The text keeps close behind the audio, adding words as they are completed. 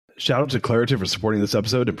Shout out to Claritin for supporting this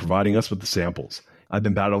episode and providing us with the samples. I've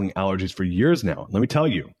been battling allergies for years now. Let me tell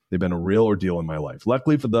you, they've been a real ordeal in my life.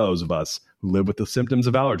 Luckily for those of us who live with the symptoms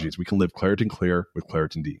of allergies, we can live Claritin Clear with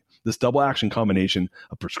Claritin D. This double action combination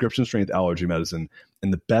of prescription strength allergy medicine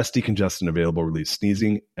and the best decongestant available relieves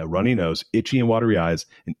sneezing, a runny nose, itchy and watery eyes,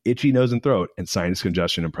 an itchy nose and throat, and sinus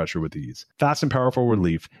congestion and pressure with ease. Fast and powerful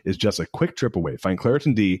relief is just a quick trip away. Find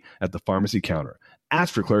Claritin D at the pharmacy counter.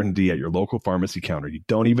 Ask for Claritin D at your local pharmacy counter. You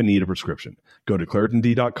don't even need a prescription. Go to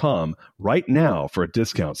ClaritinD.com right now for a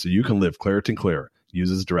discount so you can live Claritin Clear. Use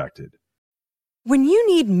as directed. When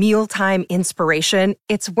you need mealtime inspiration,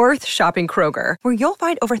 it's worth shopping Kroger, where you'll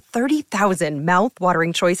find over 30,000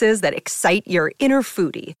 mouth-watering choices that excite your inner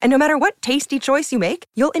foodie. And no matter what tasty choice you make,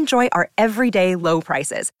 you'll enjoy our everyday low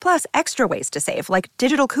prices, plus extra ways to save, like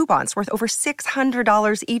digital coupons worth over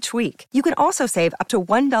 $600 each week. You can also save up to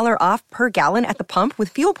 $1 off per gallon at the pump with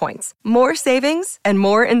fuel points. More savings and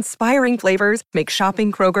more inspiring flavors make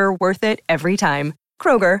shopping Kroger worth it every time.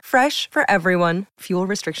 Kroger, fresh for everyone. Fuel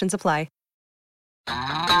restrictions apply.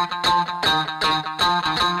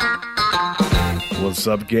 What's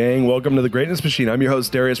up, gang? Welcome to The Greatness Machine. I'm your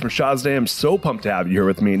host, Darius Mershazde. I'm so pumped to have you here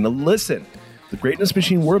with me. Now listen, The Greatness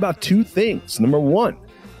Machine, we're about two things. Number one,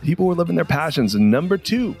 people who are living their passions. And number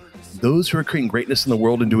two, those who are creating greatness in the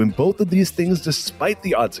world and doing both of these things despite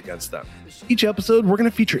the odds against them. Each episode, we're going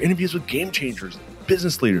to feature interviews with game changers,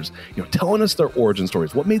 business leaders, telling us their origin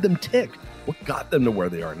stories, what made them tick, what got them to where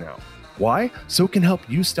they are now. Why? So it can help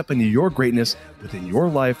you step into your greatness within your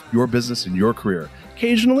life, your business, and your career.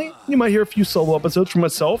 Occasionally, you might hear a few solo episodes from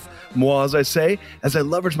myself, moi, as I say, as I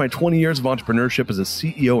leverage my 20 years of entrepreneurship as a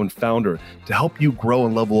CEO and founder to help you grow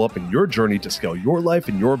and level up in your journey to scale your life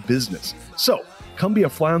and your business. So come be a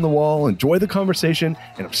fly on the wall, enjoy the conversation,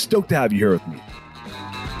 and I'm stoked to have you here with me.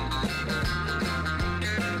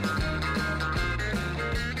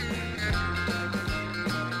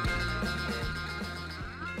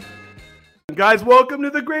 Guys, welcome to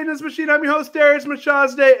The Greatness Machine. I'm your host, Darius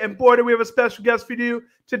Mershazde, and boy, do we have a special guest for you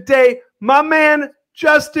today, my man,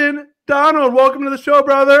 Justin Donald. Welcome to the show,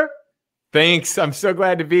 brother. Thanks. I'm so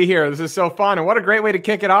glad to be here. This is so fun. And what a great way to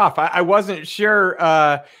kick it off. I wasn't sure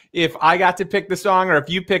if I got to pick the song or if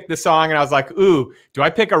you picked the song. And I was like, ooh, do I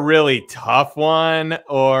pick a really tough one?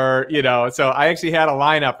 Or, so I actually had a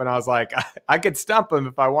lineup and I was like, I could stump him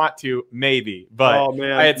if I want to, maybe. But oh,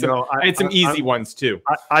 man. I had some easy ones too.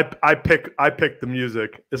 I picked the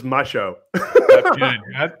music. It's my show. That's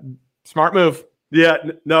good. Smart move. Yeah.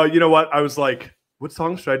 No, you know what? I was like, what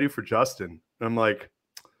song should I do for Justin? And I'm like,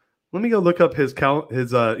 let me go look up his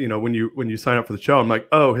when you sign up for the show. I'm like,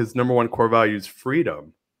 oh, his number one core value is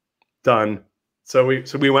freedom. Done. So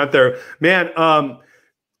we went there, man.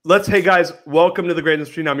 Hey guys, welcome to The Greatness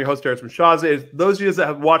Machine. I'm your host, Darius Mershazde. Those of you that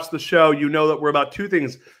have watched the show, you know that we're about two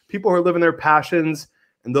things: people who are living their passions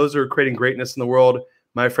and those who are creating greatness in the world.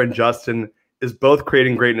 My friend Justin is both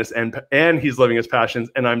creating greatness and he's living his passions.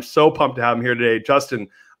 And I'm so pumped to have him here today. Justin,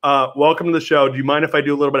 welcome to the show. Do you mind if I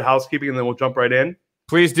do a little bit of housekeeping and then we'll jump right in?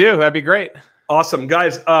 Please do. That'd be great. Awesome.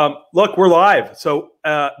 Guys, look, we're live. So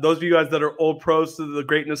those of you guys that are old pros to The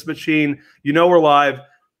Greatness Machine, we're live.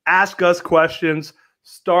 Ask us questions.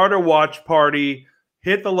 Start a watch party.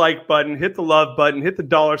 Hit the like button. Hit the love button. Hit the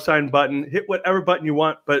 $ button. Hit whatever button you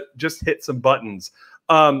want, but just hit some buttons.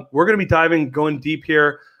 We're going to be going deep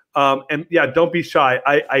here. And yeah, don't be shy.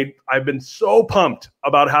 I've been so pumped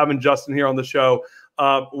about having Justin here on the show.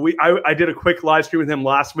 I did a quick live stream with him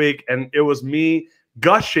last week, and it was me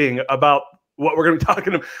gushing about what we're going to be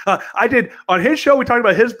talking about. I did on his show. We talked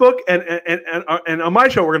about his book, and on my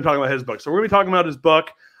show, we're going to talk about his book. So we're going to be talking about his book,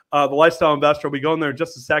 The Lifestyle Investor. We'll be going there in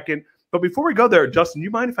just a second. But before we go there, Justin, you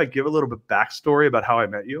mind if I give a little bit backstory about how I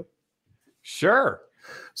met you? Sure.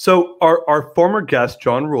 So our former guest,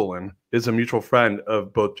 John Rulin, is a mutual friend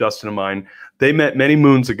of both Justin and mine. They met many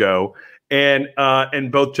moons ago, and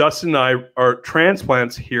both Justin and I are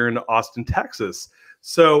transplants here in Austin, Texas.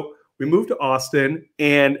 So we moved to Austin,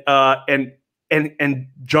 and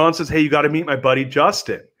John says, "Hey, you got to meet my buddy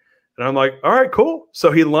Justin." And I'm like, "All right, cool."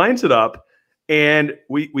 So he lines it up, and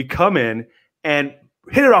we come in and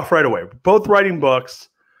hit it off right away. We're both writing books.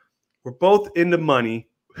 We're both into money,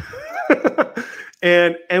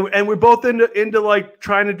 and we're both into like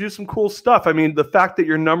trying to do some cool stuff. I mean, the fact that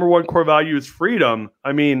your number one core value is freedom,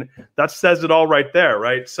 I mean, that says it all right there,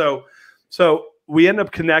 right? So we end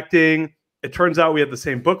up connecting. It turns out we had the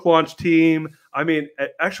same book launch team. I mean,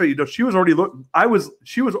 actually, she was already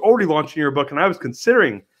launching your book, and I was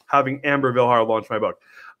considering having Amber Vilhar launch my book.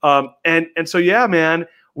 And so yeah, man,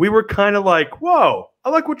 we were kind of like, whoa, I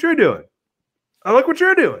like what you're doing.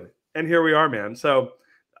 And here we are, man. So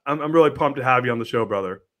I'm really pumped to have you on the show,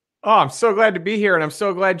 brother. Oh, I'm so glad to be here. And I'm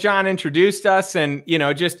so glad John introduced us. And,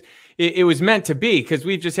 just it was meant to be, because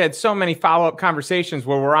we've just had so many follow-up conversations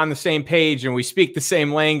where we're on the same page and we speak the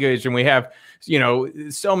same language and we have,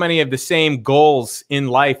 so many of the same goals in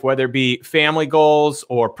life, whether it be family goals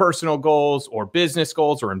or personal goals or business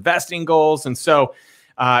goals or investing goals. And so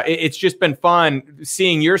it's just been fun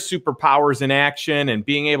seeing your superpowers in action and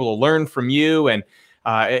being able to learn from you. And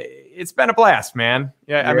it's been a blast, man.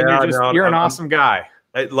 Yeah, I mean, you're an awesome guy.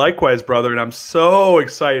 Likewise, brother, and I'm so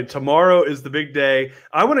excited. Tomorrow is the big day.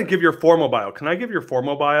 I want to give your formal bio. Can I give your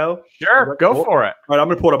formal bio? Sure, go for it. All right, I'm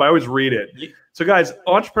going to pull it up. I always read it. So, guys,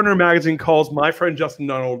 Entrepreneur Magazine calls my friend Justin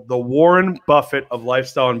Donald the Warren Buffett of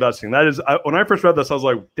lifestyle investing. That is, when I first read this, I was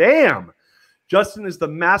like, damn. Justin is the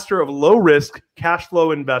master of low-risk cash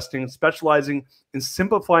flow investing, specializing in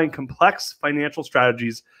simplifying complex financial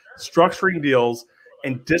strategies, structuring deals,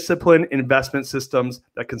 and disciplined investment systems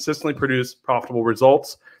that consistently produce profitable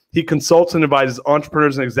results. He consults and advises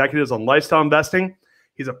entrepreneurs and executives on lifestyle investing.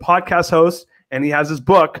 He's a podcast host, and he has his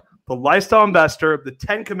book, The Lifestyle Investor, The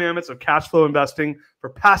 10 Commandments of Cash Flow Investing for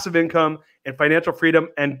Passive Income and Financial Freedom.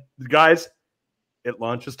 And guys, it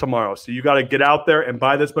launches tomorrow. So you got to get out there and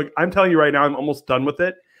buy this book. I'm telling you right now, I'm almost done with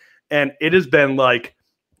it. And it has been like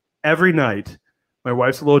every night, my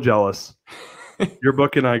wife's a little jealous. Your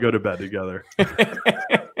book and I go to bed together. I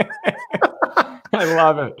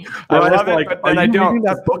love it. I love it, like, but then I don't reading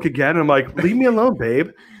that book again. I'm like, leave me alone, babe.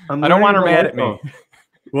 I don't want her mad at me.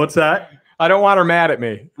 What's that? I don't want her mad at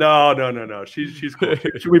me. No. She's cool.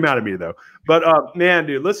 She'll be mad at me though. But man,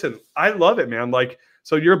 dude, listen, I love it, man. Like,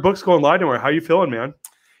 so your book's going live tomorrow. How you feeling, man?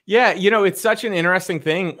 Yeah, it's such an interesting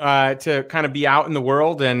thing to kind of be out in the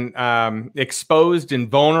world and exposed and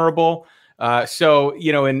vulnerable. So,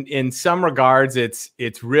 in some regards,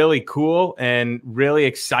 it's really cool and really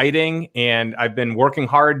exciting. And I've been working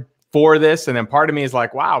hard for this. And then part of me is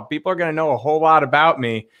like, wow, people are going to know a whole lot about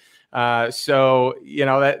me. So,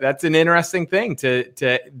 that's an interesting thing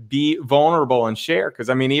to be vulnerable and share. Because,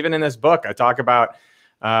 I mean, even in this book, I talk about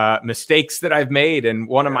mistakes that I've made and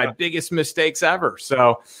one of my biggest mistakes ever.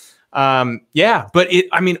 So, but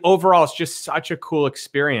overall, it's just such a cool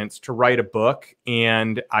experience to write a book.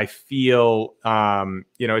 And I feel,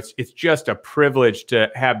 it's just a privilege to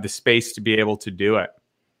have the space to be able to do it.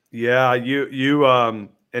 Yeah.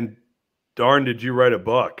 And darn, did you write a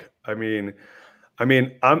book? I'm going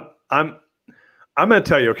to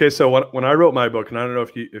tell you, okay. So when I wrote my book, and I don't know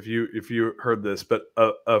if you heard this, but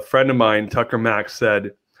a friend of mine, Tucker Max,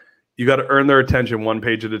 said, you got to earn their attention one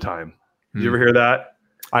page at a time. Did you ever hear that?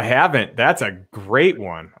 I haven't. That's a great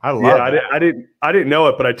one. I love it. I didn't know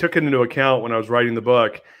it, but I took it into account when I was writing the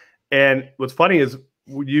book. And what's funny is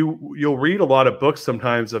you'll read a lot of books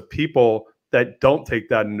sometimes of people that don't take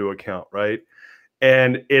that into account, right?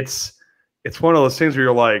 And it's one of those things where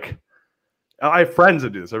you're like, I have friends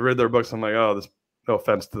that do this. I read their books. I'm like, oh, this. No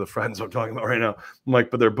offense to the friends I'm talking about right now. I'm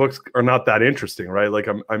like, but their books are not that interesting, right? Like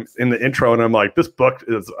I'm in the intro and I'm like, this book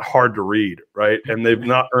is hard to read, right? And they've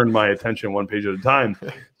not earned my attention one page at a time.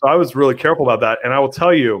 So I was really careful about that. And I will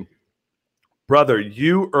tell you, brother,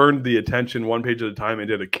 you earned the attention one page at a time and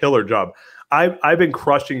did a killer job. I've been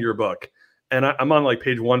crushing your book, and I'm on like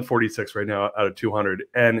page 146 right now out of 200.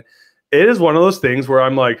 And it is one of those things where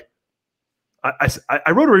I'm like,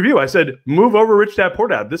 I wrote a review. I said, move over Rich Dad Poor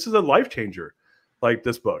Dad. This is a life changer. Like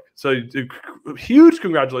this book. So huge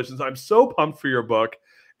congratulations. I'm so pumped for your book.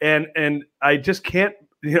 And I just can't,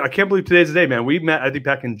 I can't believe today's the day, man. We met, I think,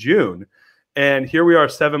 back in June. And here we are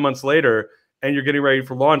 7 months later, and you're getting ready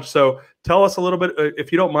for launch. So tell us a little bit,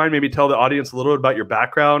 if you don't mind, maybe tell the audience a little bit about your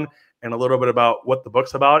background and a little bit about what the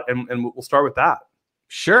book's about. And we'll start with that.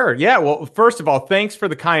 Sure. Yeah. Well, first of all, thanks for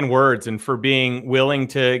the kind words and for being willing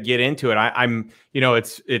to get into it. I'm,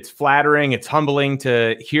 it's flattering. It's humbling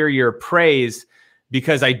to hear your praise,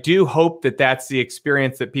 because I do hope that that's the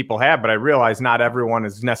experience that people have, but I realize not everyone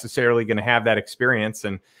is necessarily going to have that experience.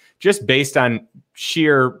 And just based on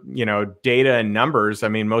sheer, data and numbers, I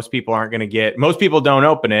mean, most people don't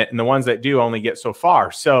open it, and the ones that do only get so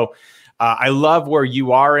far. So I love where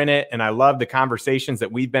you are in it, and I love the conversations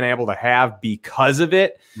that we've been able to have because of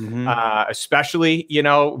it, especially,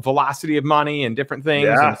 velocity of money and different things.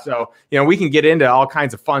 Yeah. And so, we can get into all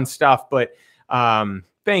kinds of fun stuff, but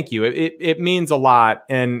thank you. It means a lot.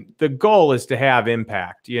 And the goal is to have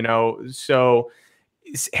impact, so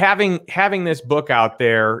having this book out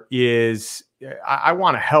there is, I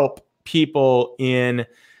want to help people in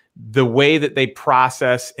the way that they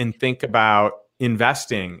process and think about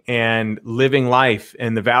investing and living life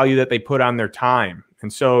and the value that they put on their time.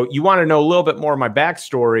 And so you want to know a little bit more of my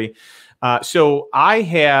backstory. So I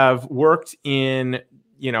have worked in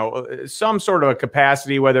some sort of a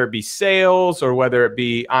capacity, whether it be sales or whether it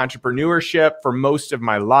be entrepreneurship for most of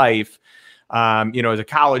my life. As a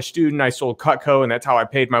college student, I sold Cutco, and that's how I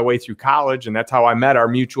paid my way through college. And that's how I met our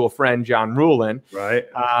mutual friend, John Rulin. Right.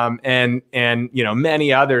 And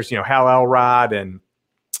many others, Hal Elrod and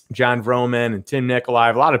John Vroman and Tim Nikolai,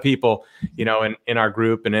 a lot of people, in our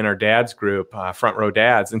group and in our dad's group, Front Row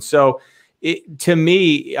Dads. And so to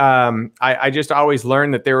me, I just always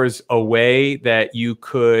learned that there was a way that you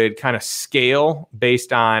could kind of scale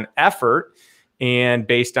based on effort and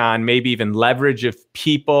based on maybe even leverage of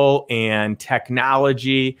people and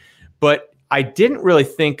technology. But I didn't really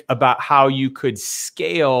think about how you could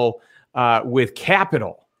scale with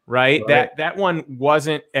capital, right? That one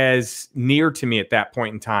wasn't as near to me at that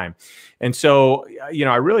point in time. And so,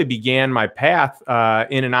 I really began my path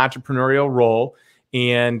in an entrepreneurial role.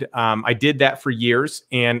 And I did that for years.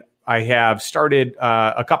 And I have started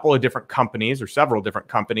a couple of different companies or several different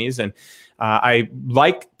companies. And I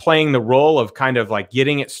like playing the role of kind of like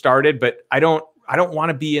getting it started, but I don't want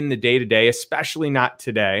to be in the day-to-day, especially not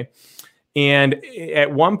today. And at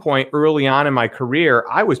one point early on in my career,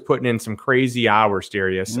 I was putting in some crazy hours,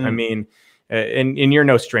 Darius. I mean, and you're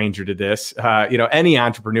no stranger to this. Any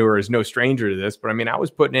entrepreneur is no stranger to this. But I mean, I was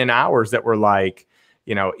putting in hours that were like,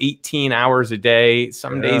 18 hours a day,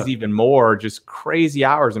 some days even more, just crazy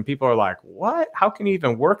hours. And people are like, what? How can you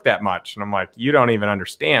even work that much? And I'm like, you don't even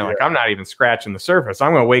understand. Like, I'm not even scratching the surface.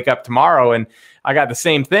 I'm going to wake up tomorrow and I got the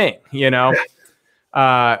same thing,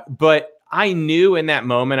 But I knew in that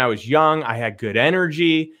moment, I was young, I had good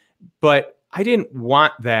energy, but I didn't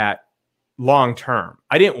want that long term.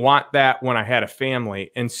 I didn't want that when I had a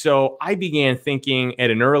family. And so I began thinking at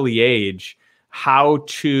an early age how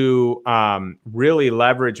to really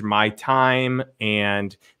leverage my time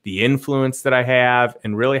and the influence that I have,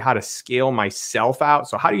 and really how to scale myself out.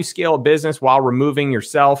 So how do you scale a business while removing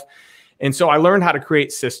yourself? And so I learned how to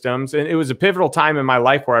create systems. And it was a pivotal time in my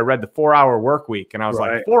life where I read the 4-Hour Work Week. And I was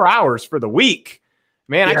like, 4 hours for the week?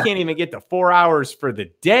 Man, I can't even get to 4 hours for the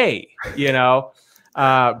day,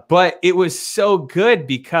 But it was so good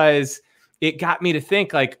because it got me to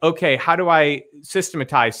think like, okay, how do I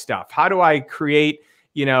systematize stuff? How do I create,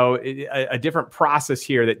 a different process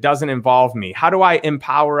here that doesn't involve me? How do I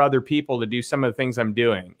empower other people to do some of the things I'm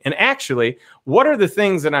doing? And actually, what are the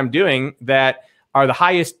things that I'm doing that are the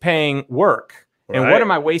highest paying work? And what am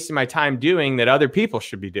I wasting my time doing that other people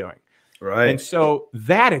should be doing? Right. And so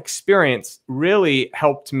that experience really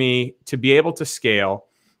helped me to be able to scale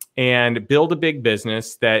and build a big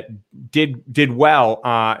business that did well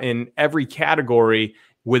in every category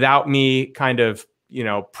without me kind of,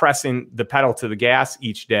 pressing the pedal to the gas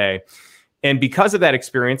each day. And because of that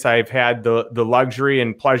experience, I've had the luxury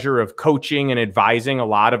and pleasure of coaching and advising a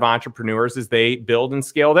lot of entrepreneurs as they build and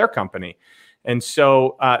scale their company. And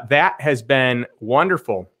so that has been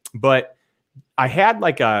wonderful. But I had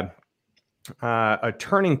like a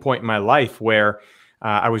turning point in my life where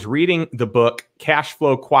I was reading the book Cash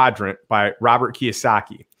Flow Quadrant by Robert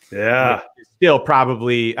Kiyosaki. Yeah. Still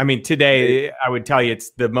probably, today I would tell you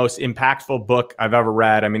it's the most impactful book I've ever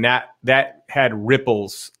read. I mean, that had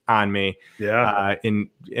ripples on me. Yeah. And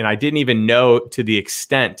I didn't even know to the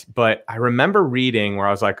extent, but I remember reading where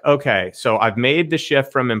I was like, okay, so I've made the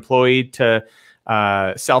shift from employee to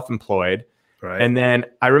self-employed. Right. And then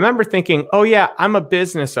I remember thinking, oh yeah, I'm a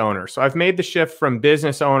business owner. So I've made the shift from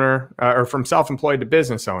business owner or from self-employed to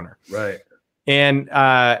business owner. Right. And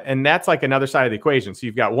that's like another side of the equation. So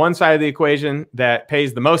you've got one side of the equation that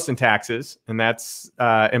pays the most in taxes, and that's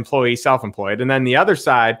employee self-employed. And then the other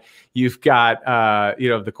side, you've got,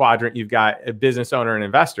 the quadrant, you've got a business owner and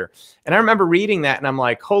investor. And I remember reading that and I'm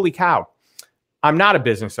like, holy cow, I'm not a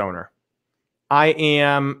business owner. I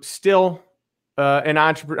am still an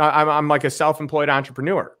entrepreneur. I'm like a self-employed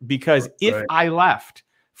entrepreneur, because if I left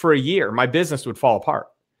for a year, my business would fall apart.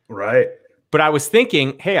 Right. But I was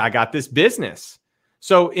thinking, hey, I got this business.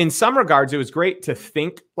 So in some regards, it was great to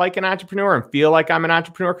think like an entrepreneur and feel like I'm an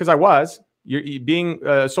entrepreneur, because I was. You're being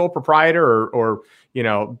a sole proprietor or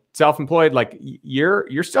self-employed, like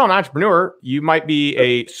you're still an entrepreneur. You might be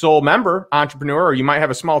a sole member entrepreneur, or you might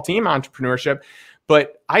have a small team entrepreneurship.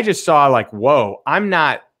 But I just saw like, whoa, I'm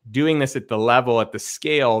not doing this at the level, at the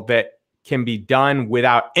scale that can be done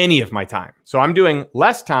without any of my time. So I'm doing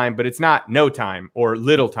less time, but it's not no time or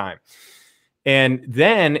little time. And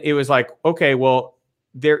then it was like, okay, well,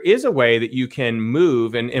 there is a way that you can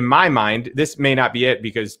move. And in my mind, this may not be it,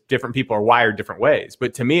 because different people are wired different ways.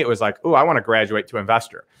 But to me, it was like, oh, I want to graduate to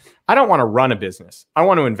investor. I don't want to run a business. I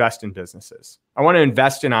want to invest in businesses. I want to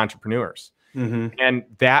invest in entrepreneurs. Mm-hmm. And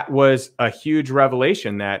that was a huge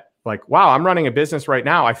revelation that, like, wow, I'm running a business right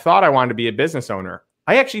now. I thought I wanted to be a business owner.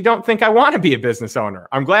 I actually don't think I want to be a business owner.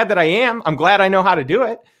 I'm glad that I am. I'm glad I know how to do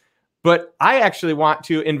it. But I actually want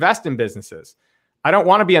to invest in businesses. I don't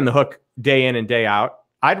want to be on the hook day in and day out.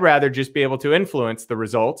 I'd rather just be able to influence the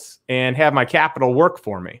results and have my capital work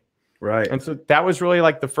for me. Right. And so that was really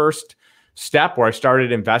like the first step where I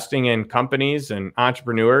started investing in companies and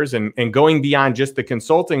entrepreneurs and going beyond just the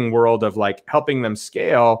consulting world of like helping them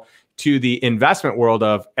scale to the investment world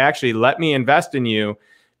of actually let me invest in you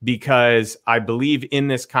because I believe in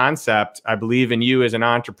this concept. I believe in you as an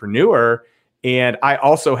entrepreneur. And I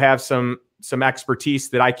also have some expertise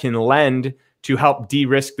that I can lend to help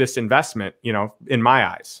de-risk this investment, in my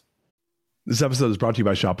eyes. This episode is brought to you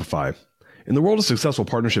by Shopify. In the world of successful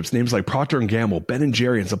partnerships, names like Procter & Gamble, Ben &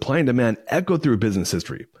 Jerry, and Supply and Demand echo through business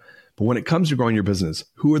history. But when it comes to growing your business,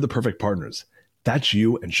 who are the perfect partners? That's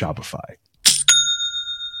you and Shopify.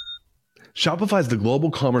 Shopify is the global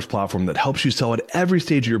commerce platform that helps you sell at every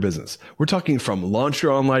stage of your business. We're talking from launch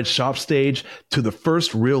your online shop stage to the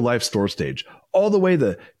first real life store stage, all the way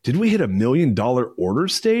to, did we hit $1 million order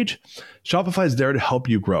stage? Shopify is there to help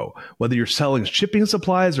you grow. Whether you're selling shipping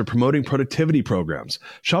supplies or promoting productivity programs,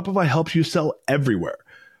 Shopify helps you sell everywhere.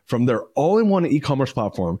 From their all-in-one e-commerce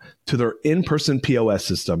platform to their in-person POS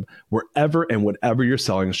system, wherever and whatever you're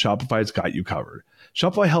selling, Shopify's got you covered.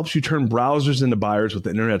 Shopify helps you turn browsers into buyers with the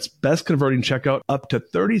internet's best converting checkout, up to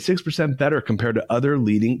 36% better compared to other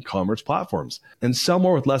leading commerce platforms. And sell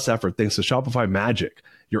more with less effort thanks to Shopify Magic,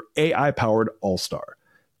 your AI-powered all-star.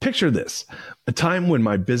 Picture this, a time when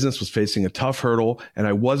my business was facing a tough hurdle and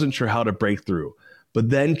I wasn't sure how to break through. But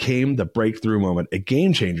then came the breakthrough moment, a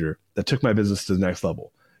game changer that took my business to the next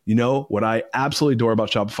level. You know, what I absolutely adore about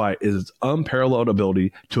Shopify is its unparalleled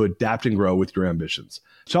ability to adapt and grow with your ambitions.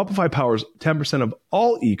 Shopify powers 10% of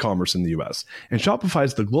all e-commerce in the US, and Shopify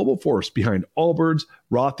is the global force behind Allbirds,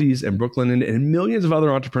 Rothy's, and Brooklinen, and millions of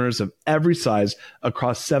other entrepreneurs of every size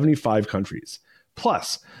across 75 countries.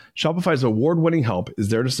 Plus, Shopify's award-winning help is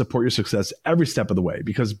there to support your success every step of the way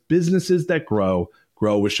because businesses that grow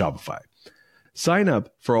with Shopify. Sign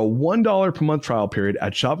up for a $1 per month trial period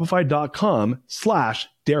at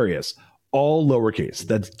shopify.com/Darius, all lowercase.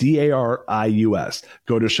 That's Darius.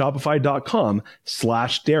 Go to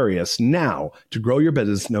shopify.com/Darius now to grow your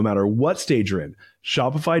business no matter what stage you're in.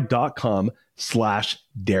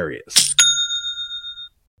 Shopify.com/Darius.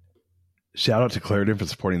 Shout out to Claritin for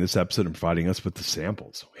supporting this episode and providing us with the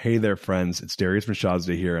samples. Hey there, friends. It's Darius from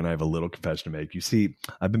Shazda here, and I have a little confession to make. You see,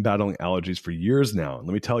 I've been battling allergies for years now, and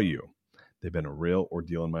let me tell you, they've been a real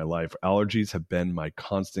ordeal in my life. Allergies have been my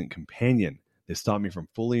constant companion. They stop me from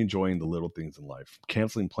fully enjoying the little things in life,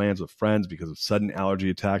 canceling plans with friends because of sudden allergy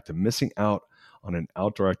attack to missing out on an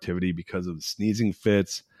outdoor activity because of the sneezing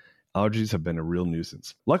fits. Allergies have been a real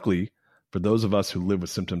nuisance. Luckily, for those of us who live with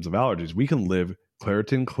symptoms of allergies, we can live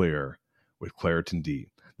Claritin Clear with Claritin D.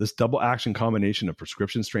 This double action combination of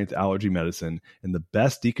prescription strength allergy medicine and the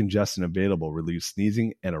best decongestant available relieves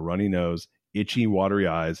sneezing and a runny nose, itchy, watery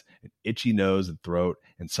eyes, an itchy nose and throat,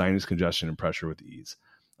 and sinus congestion and pressure with ease.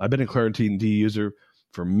 I've been a Claritin D user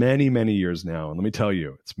for many, many years now, and let me tell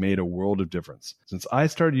you, it's made a world of difference. Since I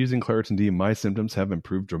started using Claritin D, my symptoms have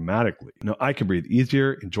improved dramatically. Now I can breathe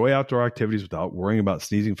easier, enjoy outdoor activities without worrying about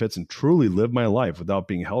sneezing fits, and truly live my life without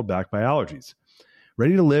being held back by allergies.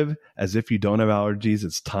 Ready to live as if you don't have allergies?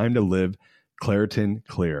 It's time to live Claritin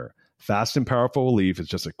Clear. Fast and powerful relief is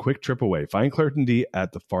just a quick trip away. Find Claritin D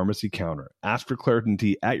at the pharmacy counter. Ask for Claritin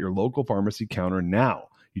D at your local pharmacy counter now.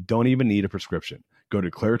 You don't even need a prescription. Go to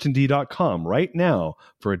ClaritinD.com right now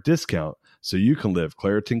for a discount so you can live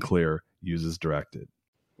Claritin Clear. Use as directed.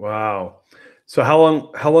 Wow. So how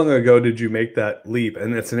long ago did you make that leap?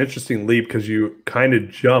 And it's an interesting leap because you kind of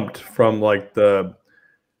jumped from like the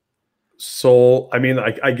soul. I mean,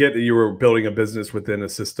 I get that you were building a business within a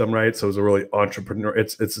system, right? So it was a really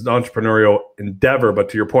it's an entrepreneurial endeavor. But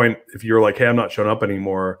to your point, if you're like, hey, I'm not showing up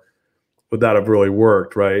anymore, would that have really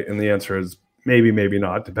worked, right? And the answer is maybe, maybe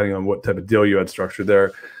not, depending on what type of deal you had structured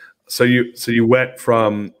there. So you went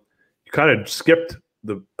from, you kind of skipped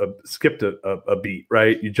a beat,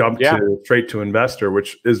 right? You jumped straight to investor,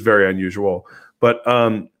 which is very unusual. But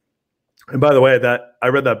and by the way, that I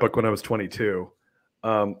read that book when I was 22.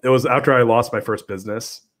 It was after I lost my first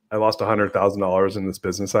business. I lost $100,000 in this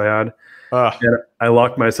business I had. And I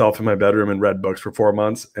locked myself in my bedroom and read books for 4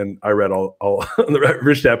 months. And I read all the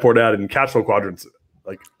Rich Dad Poor Dad and Cash Flow Quadrants,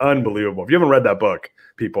 like unbelievable. If you haven't read that book,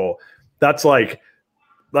 people, that's like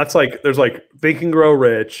there's like Think and Grow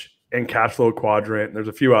Rich and Cash Flow Quadrant. And there's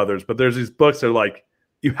a few others, but there's these books that are like,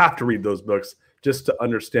 you have to read those books just to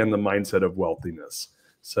understand the mindset of wealthiness.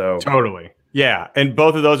 So totally. Yeah, and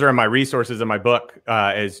both of those are in my resources in my book,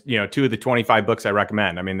 as you know, 2 of the 25 books I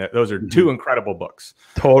recommend. I mean, those are 2 incredible books.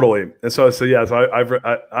 Totally. And so yeah, so I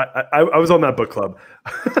was on that book club.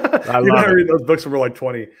 I You and love I it. read those books when we're like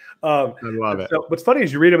 20. I love it. So what's funny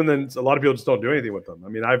is you read them and then a lot of people just don't do anything with them. I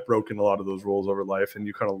mean, I've broken a lot of those rules over life, and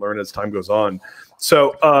you kind of learn as time goes on.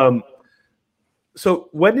 So, so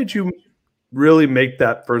when did you really make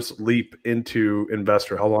that first leap into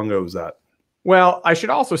investor? How long ago was that? Well, I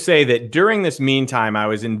should also say that during this meantime, I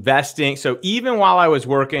was investing. So even while I was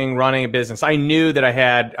working, running a business, I knew that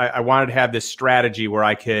I wanted to have this strategy where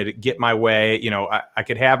I could get my way. You know, I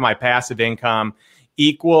could have my passive income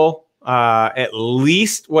equal at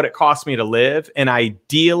least what it cost me to live, and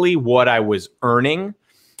ideally what I was earning,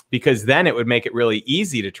 because then it would make it really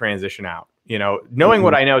easy to transition out. You know, knowing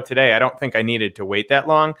what I know today, I don't think I needed to wait that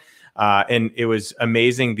long. And it was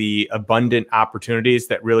amazing, the abundant opportunities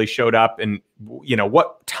that really showed up. And, you know,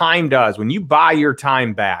 what time does when you buy your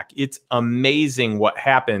time back, it's amazing what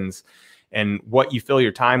happens and what you fill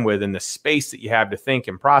your time with and the space that you have to think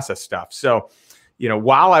and process stuff. So, you know,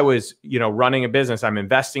 while I was, you know, running a business, I'm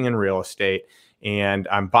investing in real estate and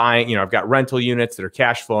I'm buying, you know, I've got rental units that are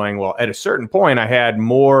cash flowing. Well, at a certain point, I had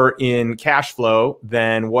more in cash flow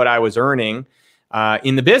than what I was earning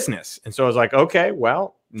in the business. And so I was like, okay,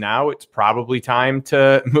 well, now it's probably time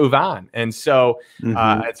to move on. And so,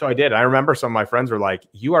 and so I did. I remember some of my friends were like,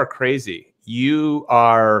 you are crazy.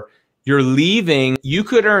 You're leaving. You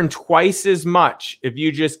could earn twice as much if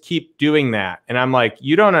you just keep doing that. And I'm like,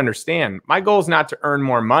 you don't understand. My goal is not to earn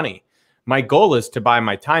more money. My goal is to buy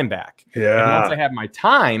my time back. Yeah. And once I have my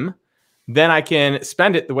time, then I can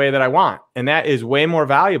spend it the way that I want. And that is way more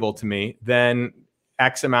valuable to me than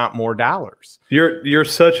X amount more dollars. You're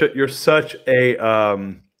such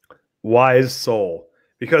a wise soul,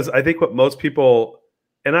 because I think what most people,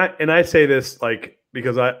 and I say this like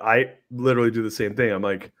because I literally do the same thing. I'm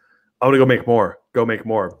like, I want to go make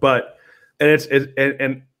more. But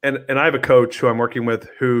and I have a coach who I'm working with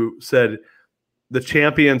who said the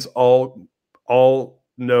champions all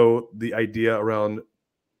know the idea around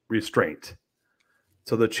restraint.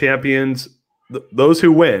 So the champions, those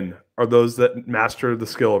who win, are those that master the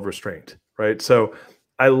skill of restraint, right? So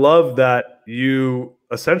I love that you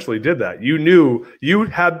essentially did that. You knew you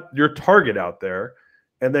had your target out there,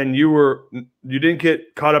 and then you didn't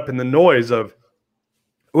get caught up in the noise of,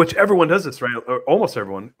 which everyone does this, right? Or almost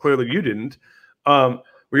everyone. Clearly you didn't. Where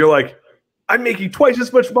you're like, I'm making twice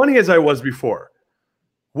as much money as I was before.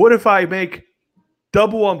 What if I make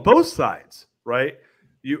double on both sides, right?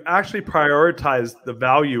 You actually prioritize the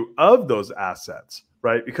value of those assets,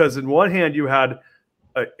 right? Because in one hand, you had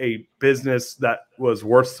a business that was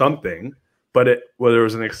worth something, but there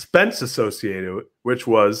was an expense associated, which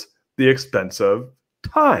was the expense of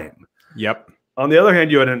time. Yep. On the other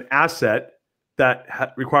hand, you had an asset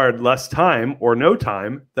that required less time or no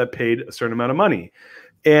time that paid a certain amount of money.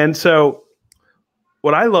 And so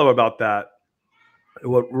what I love about that,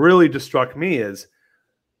 what really just struck me is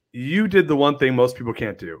you did the one thing most people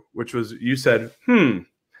can't do, which was you said,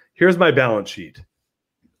 here's my balance sheet.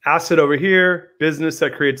 Asset over here, business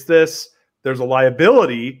that creates this. There's a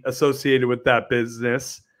liability associated with that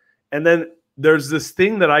business. And then there's this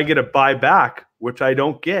thing that I get to buy back, which I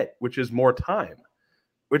don't get, which is more time,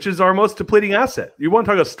 which is our most depleting asset. You want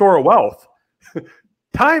to talk a store of wealth.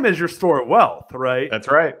 Time is your store of wealth, right? That's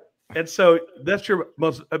right. And so that's your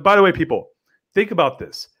most, by the way, people, think about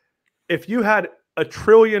this. If you had $1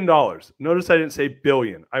 trillion, notice I didn't say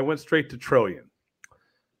billion. I went straight to trillion.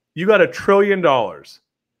 You got $1 trillion.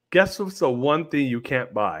 Guess what's the one thing you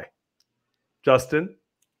can't buy? Justin?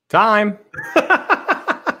 Time.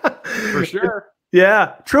 For sure.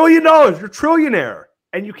 Yeah. $1 trillion. You're a trillionaire.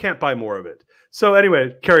 And you can't buy more of it. So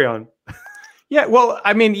anyway, carry on. Yeah. Well,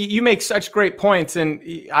 I mean, you make such great points. And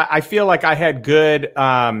I feel like I had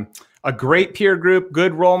a great peer group,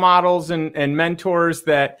 good role models and mentors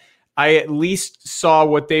that I at least saw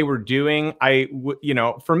what they were doing.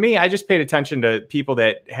 For me, I just paid attention to people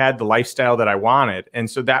that had the lifestyle that I wanted. And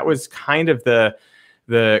so that was kind of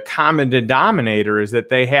the common denominator, is that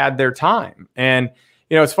they had their time. And,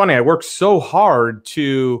 you know, it's funny, I worked so hard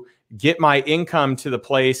to get my income to the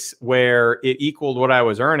place where it equaled what I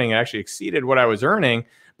was earning. It actually exceeded what I was earning,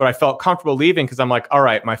 but I felt comfortable leaving because I'm like, all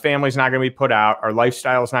right, my family's not going to be put out. Our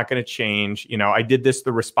lifestyle is not going to change. You know, I did this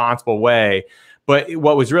the responsible way. But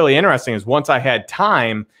what was really interesting is once I had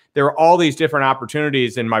time, there were all these different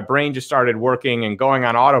opportunities and my brain just started working and going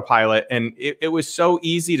on autopilot. And it was so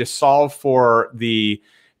easy to solve for the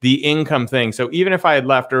income thing. So even if I had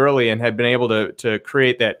left early and had been able to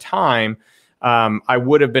create that time, I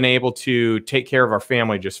would have been able to take care of our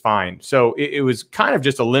family just fine. So it was kind of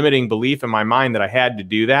just a limiting belief in my mind that I had to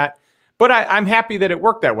do that. But I'm happy that it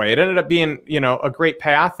worked that way. It ended up being, a great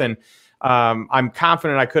path. And I'm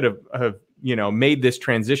confident I could have made this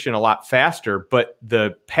transition a lot faster. But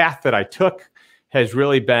the path that I took has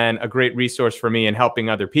really been a great resource for me in helping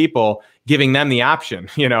other people, giving them the option.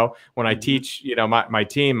 When I teach, my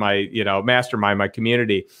team, my, mastermind, my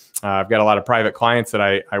community, I've got a lot of private clients that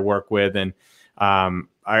I work with, and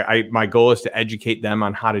my goal is to educate them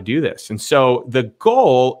on how to do this. And so the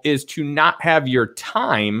goal is to not have your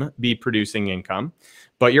time be producing income,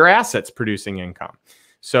 but your assets producing income.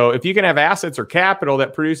 So if you can have assets or capital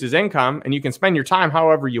that produces income and you can spend your time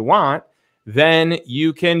however you want, then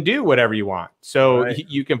you can do whatever you want. So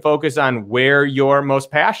you can focus on where you're most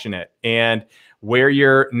passionate and where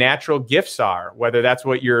your natural gifts are, whether that's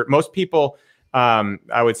what most people,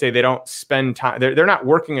 I would say they don't spend time. They're not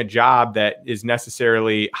working a job that is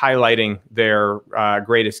necessarily highlighting their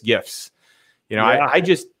greatest gifts. I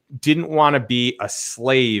just didn't want to be a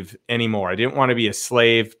slave anymore. I didn't want to be a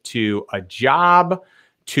slave to a job,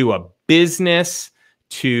 to a business,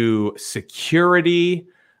 to security.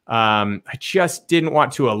 I just didn't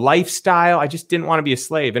want to a lifestyle. I just didn't want to be a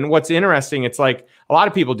slave. And what's interesting, it's like a lot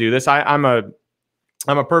of people do this. I'm a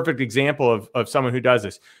perfect example of someone who does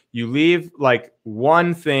this. You leave like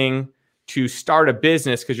one thing to start a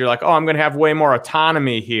business because you're like, oh, I'm going to have way more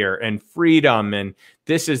autonomy here and freedom, and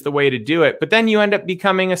this is the way to do it. But then you end up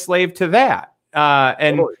becoming a slave to that.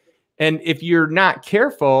 And if you're not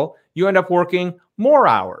careful, you end up working more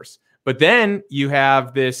hours. But then you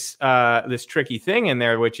have this tricky thing in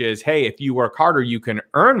there, which is, hey, if you work harder, you can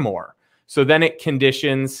earn more. So then it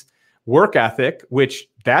conditions work ethic, which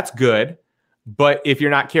that's good. But if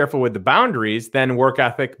you're not careful with the boundaries, then work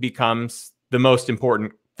ethic becomes the most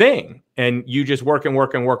important thing. And you just work and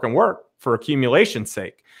work and work and work for accumulation's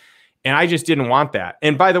sake. And I just didn't want that.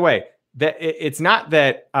 And by the way, it's not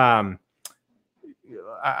that I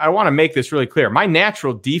want to make this really clear. My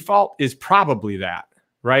natural default is probably that.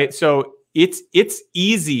 Right. So it's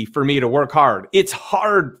easy for me to work hard. It's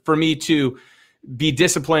hard for me to be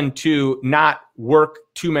disciplined to not work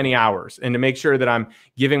too many hours and to make sure that I'm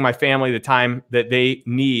giving my family the time that they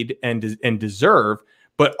need and deserve,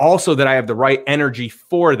 but also that I have the right energy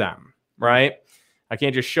for them. Right. I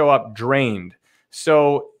can't just show up drained.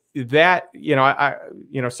 So that,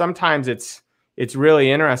 sometimes it's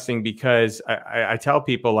really interesting because I tell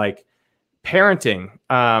people, like, parenting,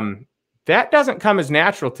 that doesn't come as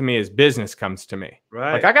natural to me as business comes to me.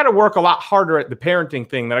 Right. Like, I got to work a lot harder at the parenting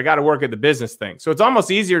thing than I got to work at the business thing. So it's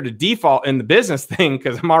almost easier to default in the business thing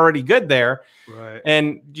because I'm already good there. Right.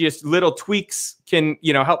 And just little tweaks can,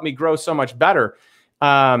 help me grow so much better.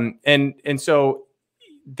 And so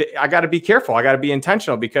I got to be careful. I got to be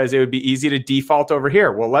intentional because it would be easy to default over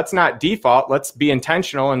here. Well, let's not default. Let's be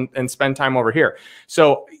intentional and spend time over here.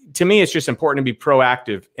 So to me, it's just important to be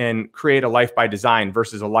proactive and create a life by design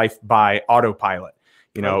versus a life by autopilot.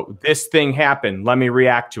 This thing happened, let me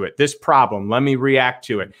react to it. This problem, let me react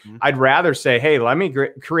to it. Mm-hmm. I'd rather say, hey, let me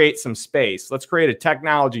create some space. Let's create a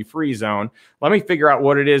technology-free zone. Let me figure out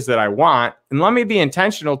what it is that I want, and let me be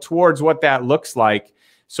intentional towards what that looks like.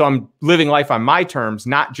 So I'm living life on my terms,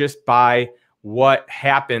 not just by what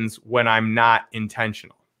happens when I'm not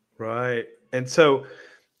intentional. Right. And so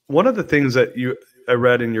one of the things that I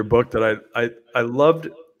read in your book that I loved,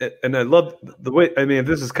 and I loved the way,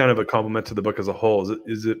 this is kind of a compliment to the book as a whole,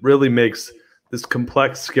 is it really makes this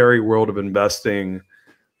complex, scary world of investing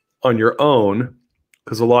on your own,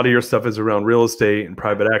 because a lot of your stuff is around real estate and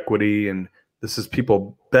private equity, and this is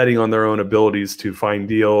people betting on their own abilities to find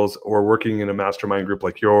deals or working in a mastermind group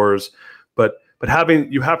like yours. But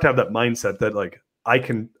you have to have that mindset that, like, I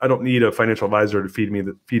don't need a financial advisor to feed me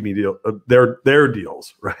their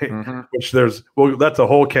deals, right? Mm-hmm. Which that's a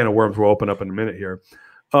whole can of worms we'll open up in a minute here.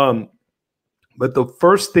 But the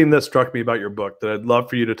first thing that struck me about your book that I'd love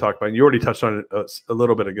for you to talk about, and you already touched on it a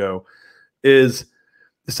little bit ago, is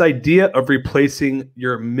this idea of replacing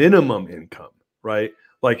your minimum income, right?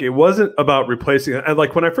 Like, it wasn't about replacing it. And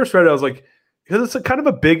like, when I first read it, I was like, because it's a kind of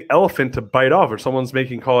a big elephant to bite off, or someone's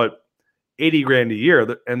making, call it 80 grand a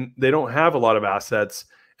year, and they don't have a lot of assets,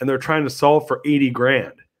 and they're trying to solve for 80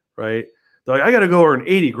 grand, right? They're like, I got to go earn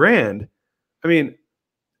 80 grand. I mean,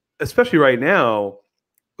 especially right now,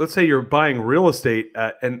 let's say you're buying real estate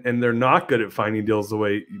and they're not good at finding deals the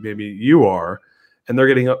way maybe you are, and they're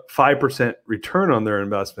getting a 5% return on their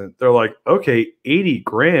investment. They're like, okay, 80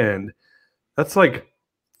 grand. That's like,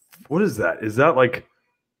 what is that? Is that like,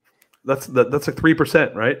 that's like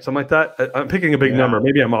 3%, right? Something like that. I'm picking a big number.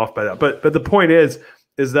 Maybe I'm off by that. But the point is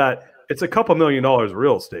that it's a couple $1 million of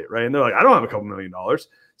real estate, right? And they're like, I don't have a couple $1 million.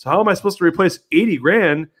 So how am I supposed to replace 80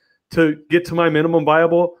 grand to get to my minimum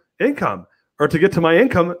viable income or to get to my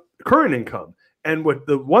current income? And what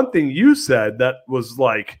the one thing you said that was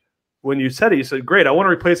like, when you said it, you said, great, I want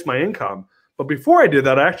to replace my income. But before I did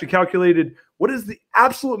that, I actually calculated what is the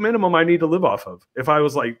absolute minimum I need to live off of. If I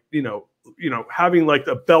was like, having like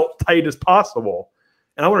the belt tight as possible,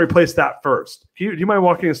 and I want to replace that first. Do you mind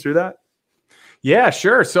walking us through that? Yeah,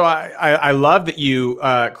 sure. So I love that you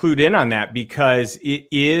clued in on that, because it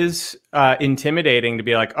is intimidating to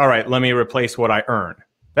be like, all right, let me replace what I earn.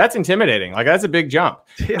 That's intimidating. Like, that's a big jump.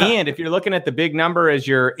 Yeah. And if you're looking at the big number as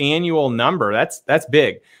your annual number, that's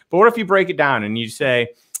big. But what if you break it down and you say,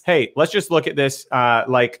 hey, let's just look at this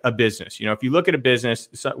like a business. If you look at a business,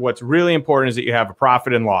 what's really important is that you have a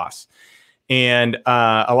profit and loss. And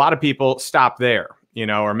a lot of people stop there,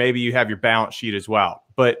 or maybe you have your balance sheet as well.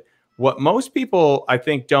 But what most people, I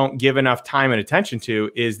think, don't give enough time and attention to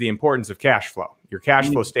is the importance of cash flow, your cash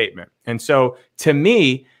flow statement. And so to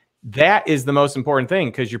me, that is the most important thing,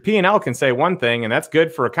 because your P&L can say one thing, and that's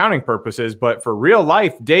good for accounting purposes, but for real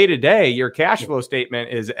life, day to day, your cash flow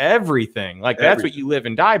statement is everything. Like, that's what you live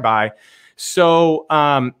and die by. So,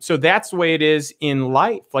 so that's the way it is in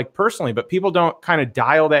life, like personally, but people don't kind of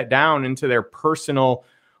dial that down into their personal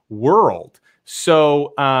world.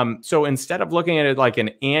 So, so instead of looking at it like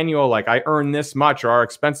an annual, like I earn this much or our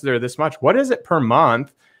expenses are this much, what is it per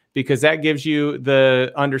month? Because that gives you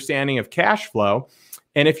the understanding of cash flow.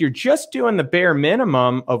 And if you're just doing the bare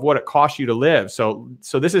minimum of what it costs you to live, so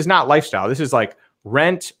this is not lifestyle. This is like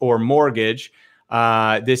rent or mortgage.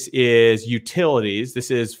 This is utilities.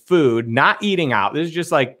 This is food, not eating out. This is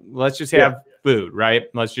just like, let's just have food, right?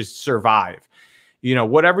 Let's just survive.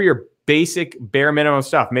 Whatever your basic bare minimum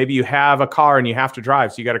stuff. Maybe you have a car and you have to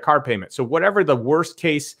drive, so you got a car payment. So whatever the worst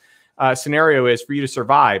case scenario is for you to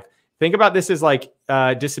survive, think about this as like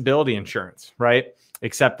disability insurance, right?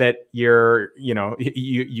 Except that you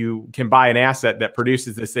can buy an asset that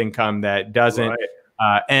produces this income that doesn't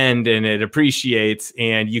end, and it appreciates,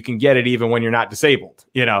 and you can get it even when you're not disabled,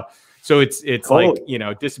 So it's like,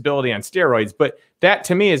 disability on steroids. But that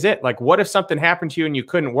to me is it. Like, what if something happened to you and you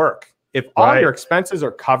couldn't work? If all your expenses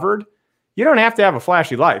are covered, you don't have to have a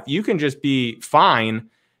flashy life. You can just be fine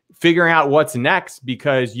figuring out what's next,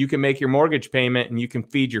 because you can make your mortgage payment and you can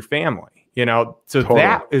feed your family. So totally.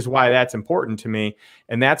 That is why that's important to me.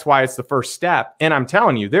 And that's why it's the first step. And I'm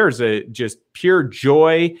telling you, there's a just pure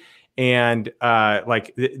joy and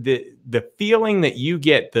like the feeling that you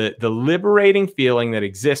get, the liberating feeling that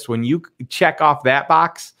exists when you check off that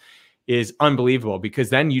box is unbelievable, because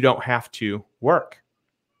then you don't have to work.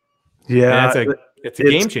 Yeah. And it's a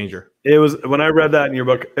game changer. It was, when I read that in your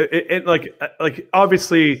book, it like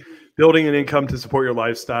obviously building an income to support your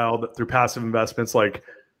lifestyle through passive investments, like,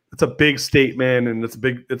 it's a big statement, and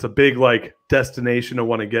it's a big like destination to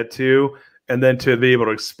want to get to. And then to be able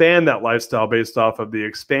to expand that lifestyle based off of the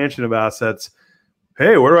expansion of assets.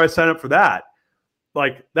 Hey, where do I sign up for that?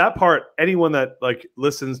 Like, that part, anyone that like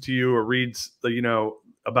listens to you or reads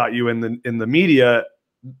about you in the media,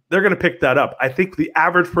 they're going to pick that up. I think the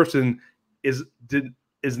average person is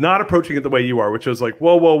not approaching it the way you are, which is like,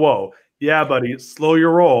 whoa. Yeah, buddy, slow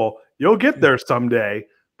your roll. You'll get there someday.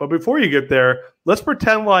 But before you get there, let's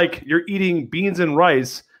pretend like you're eating beans and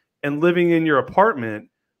rice and living in your apartment.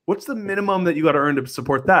 What's the minimum that you got to earn to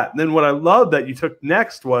support that? And then what I love that you took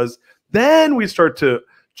next was, then we start to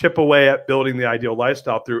chip away at building the ideal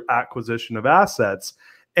lifestyle through acquisition of assets.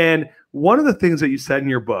 And one of the things that you said in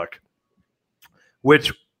your book,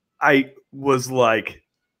 which I was like,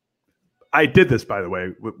 I did this, by the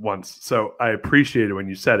way, once, so I appreciated when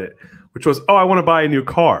you said it, which was, I want to buy a new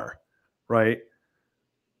car, right?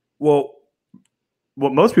 Well,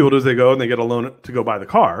 what most people do is they go and they get a loan to go buy the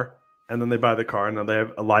car, and then they buy the car, and then they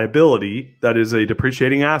have a liability that is a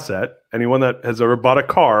depreciating asset. Anyone that has ever bought a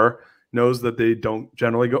car knows that they don't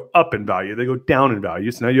generally go up in value. They go down in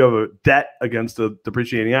value. So now you have a debt against a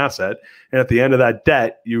depreciating asset. And at the end of that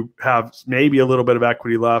debt, you have maybe a little bit of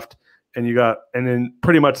equity left, and then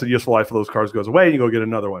pretty much the useful life of those cars goes away, and you go get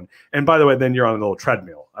another one. And by the way, then you're on a little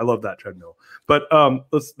treadmill. I love that treadmill. But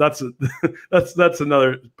that's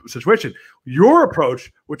another situation. Your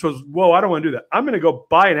approach, which was, I don't want to do that. I'm going to go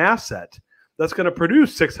buy an asset that's going to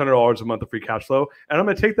produce $600 a month of free cash flow, and I'm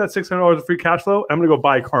going to take that $600 of free cash flow, and I'm going to go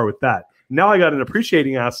buy a car with that. Now I got an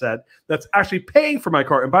appreciating asset that's actually paying for my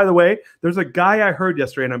car. And by the way, there's a guy I heard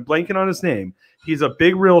yesterday, and I'm blanking on his name. He's a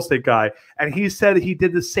big real estate guy, and he said he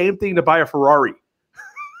did the same thing to buy a Ferrari.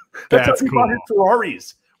 That's how he bought his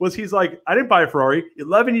Ferraris. He's like, I didn't buy a Ferrari.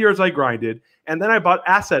 11 years I grinded, and then I bought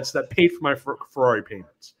assets that paid for my Ferrari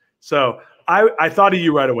payments. So I thought of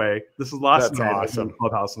you right away. This is last night. Awesome. I was in the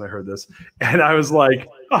clubhouse and I heard this, and I was like,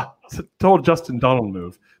 it's a total Justin Donald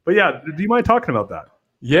move. But yeah, do you mind talking about that?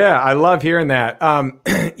 Yeah, I love hearing that.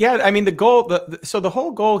 Yeah, I mean, the goal, so the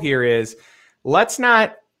whole goal here is let's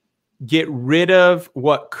not get rid of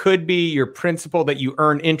what could be your principal that you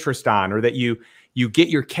earn interest on, or that you get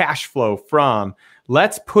your cash flow from.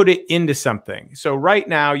 Let's put it into something. So right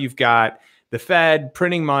now you've got the Fed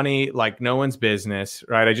printing money like no one's business,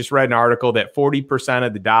 right? I just read an article that 40%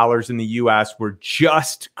 of the dollars in the US were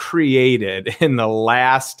just created in the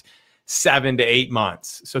last 7 to 8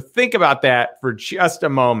 months. So think about that for just a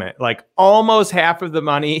moment. Like almost half of the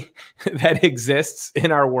money that exists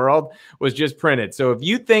in our world was just printed. So if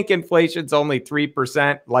you think inflation's only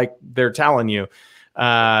 3%, like they're telling you,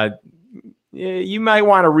 you might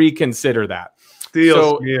want to reconsider that.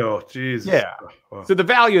 Jesus. Yeah. So the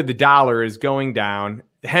value of the dollar is going down,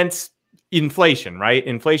 hence inflation, right?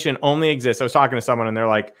 Inflation only exists. I was talking to someone and they're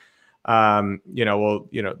like, we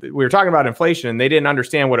were talking about inflation and they didn't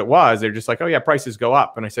understand what it was. They're just like, oh yeah, prices go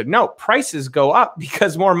up. And I said, no, prices go up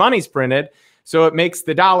because more money's printed. So it makes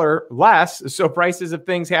the dollar less. So prices of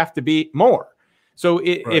things have to be more. So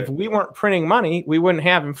if we weren't printing money, we wouldn't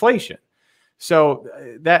have inflation. So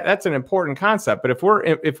that's an important concept. But if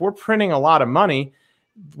we're printing a lot of money,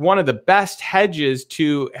 one of the best hedges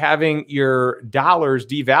to having your dollars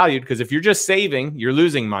devalued, because if you're just saving, you're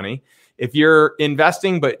losing money. If you're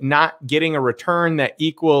investing but not getting a return that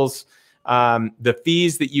equals the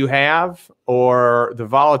fees that you have, or the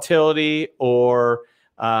volatility, or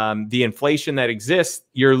the inflation that exists,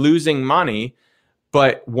 you're losing money.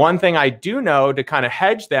 But one thing I do know to kind of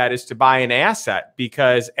hedge that is to buy an asset,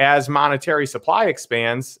 because as monetary supply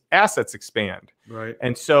expands, assets expand. Right.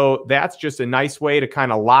 And so that's just a nice way to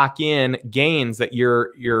kind of lock in gains that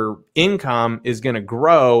your income is going to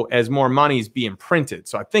grow as more money is being printed.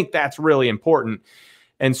 So I think that's really important.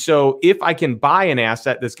 And so if I can buy an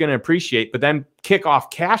asset that's going to appreciate, but then kick off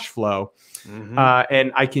cash flow,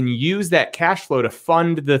 and I can use that cash flow to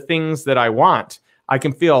fund the things that I want, I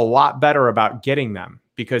can feel a lot better about getting them,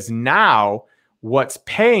 because now what's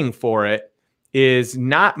paying for it is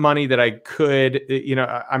not money that I could,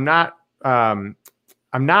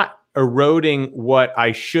 I'm not eroding what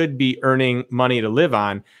I should be earning money to live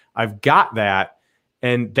on. I've got that.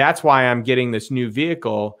 And that's why I'm getting this new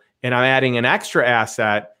vehicle, and I'm adding an extra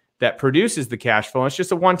asset that produces the cash flow. It's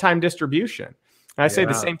just a one-time distribution. And I say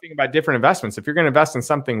the same thing about different investments. If you're going to invest in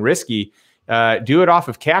something risky, do it off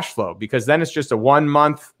of cash flow, because then it's just a 1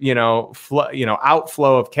 month,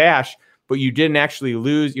 outflow of cash, but you didn't actually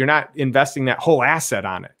lose. You're not investing that whole asset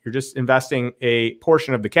on it. You're just investing a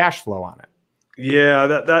portion of the cash flow on it. Yeah,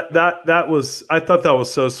 that was, I thought that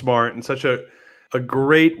was so smart and such a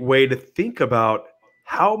great way to think about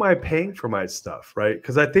how am I paying for my stuff, right?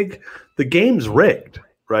 Because I think the game's rigged,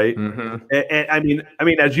 right? And I mean,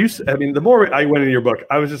 the more I went into your book,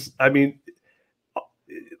 I was just,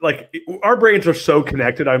 like, our brains are so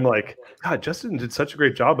connected. I'm like, God, Justin did such a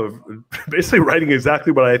great job of basically writing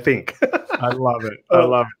exactly what I think. I love it. I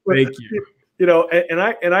love it. Thank you.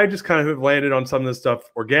 And I just kind of have landed on some of this stuff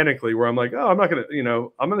organically, where I'm like, oh, I'm not going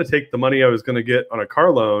to, I'm going to take the money I was going to get on a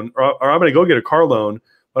car loan, or I'm going to go get a car loan,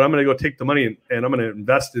 but I'm going to go take the money and I'm going to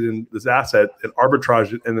invest it in this asset and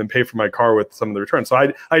arbitrage it and then pay for my car with some of the returns.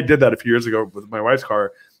 So I did that a few years ago with my wife's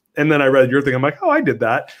car. And then I read your thing. I'm like, oh, I did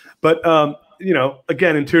that. But,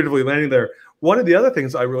 again, intuitively landing there. One of the other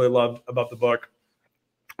things I really loved about the book,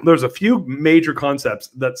 there's a few major concepts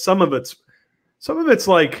that some of it's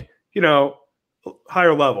like,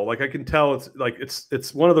 higher level. Like I can tell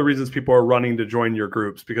it's one of the reasons people are running to join your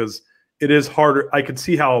groups, because it is harder. I could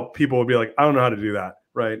see how people would be like, I don't know how to do that.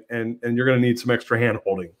 Right. And you're going to need some extra hand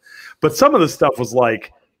holding. But some of the stuff was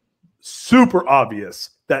like super obvious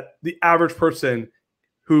that the average person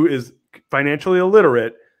who is financially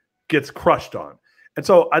illiterate gets crushed on. And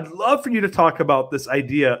so I'd love for you to talk about this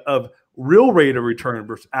idea of real rate of return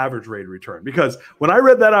versus average rate of return. Because when I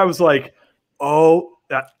read that, I was like, oh,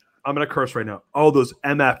 I'm going to curse right now. Oh, those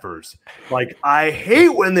MFers. Like, I hate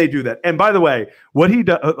when they do that. And by the way, what he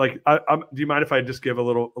does, like, do you mind if I just give a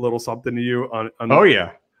little something to you on Oh,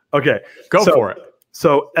 yeah. Okay. Go for it.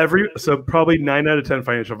 So probably 9 out of 10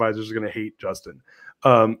 financial advisors are going to hate Justin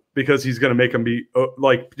because he's going to make them be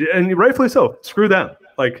and rightfully so. Screw them.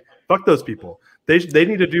 Like, fuck those people. They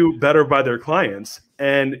need to do better by their clients.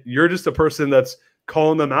 And you're just a person that's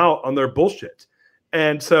calling them out on their bullshit.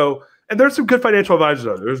 And there's some good financial advisors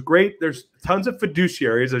out there. There's tons of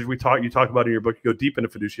fiduciaries, as you talk about in your book. You go deep into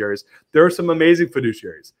fiduciaries. There are some amazing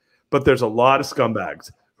fiduciaries, but there's a lot of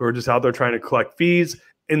scumbags who are just out there trying to collect fees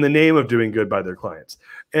in the name of doing good by their clients.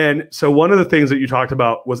 And so one of the things that you talked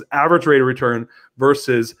about was average rate of return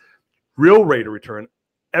versus real rate of return.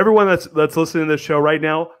 Everyone that's listening to this show right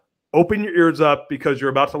now, open your ears up because you're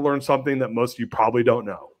about to learn something that most of you probably don't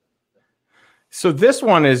know. So this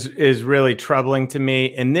one is really troubling to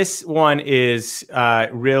me, and this one is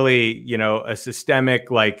really, a systemic,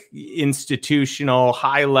 like institutional,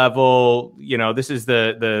 high level. This is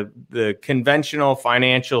the conventional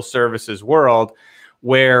financial services world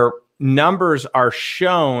where numbers are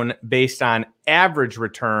shown based on average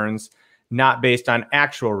returns, not based on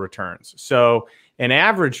actual returns. So an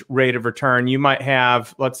average rate of return, you might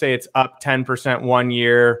have, let's say it's up 10% one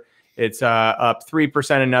year. It's up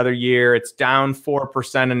 3% another year. It's down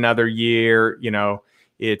 4% another year.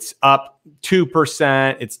 It's up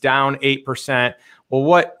 2%. It's down 8%. Well,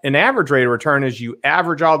 what an average rate of return is, you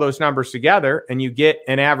average all those numbers together and you get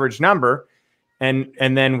an average number. And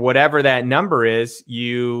then whatever that number is,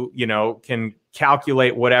 you can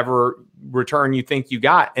calculate whatever return you think you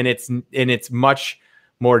got. And it's much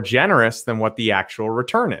more generous than what the actual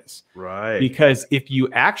return is. Right. Because if you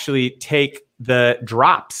actually take the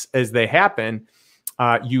drops as they happen,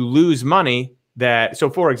 you lose money. So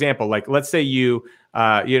for example, like let's say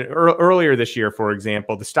earlier this year, for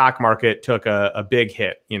example, the stock market took a big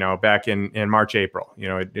hit, back in March, April,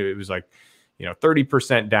 it was like,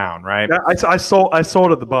 30% down, right? Yeah, I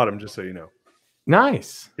sold at the bottom, just so you know.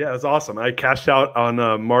 Nice. Yeah, it was awesome. I cashed out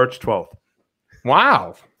on March 12th.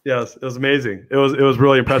 Wow. Yes, it was amazing. It was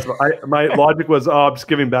really impressive. My logic was, I'm just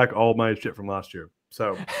giving back all my shit from last year.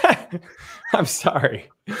 So I'm sorry.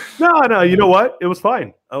 No, you know what? It was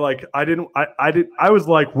fine. I was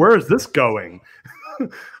like, where is this going?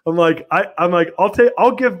 I'm like,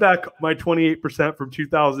 I'll give back my 28% from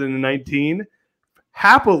 2019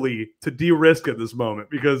 happily to de-risk at this moment,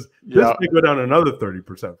 because this may go down another 30%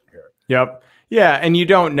 from here. Yep. Yeah, and you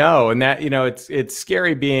don't know, and that it's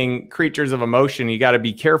scary being creatures of emotion. You got to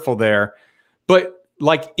be careful there. But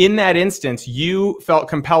like in that instance, you felt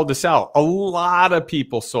compelled to sell. A lot of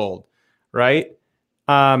people sold, right?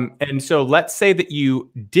 And so let's say that you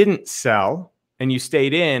didn't sell and you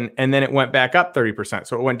stayed in, and then it went back up 30%.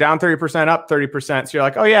 So it went down 30%, up 30%. So you're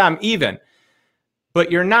like, oh yeah, I'm even. But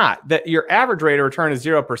you're not. That your average rate of return is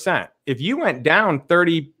 0%. If you went down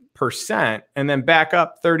 30% and then back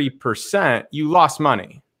up 30%, you lost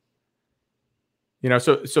money.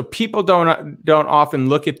 So people don't often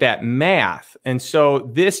look at that math. And so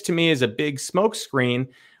this to me is a big smokescreen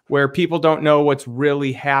where people don't know what's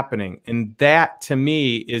really happening. And that to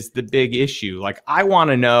me is the big issue. Like, I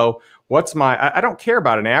want to know I don't care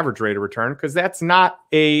about an average rate of return, because it's not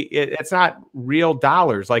real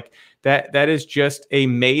dollars. Like that is just a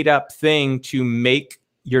made up thing to make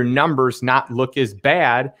your numbers not look as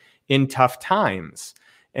bad in tough times.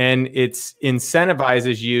 And it's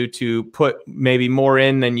incentivizes you to put maybe more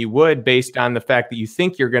in than you would based on the fact that you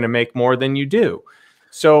think you're going to make more than you do.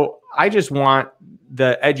 So I just want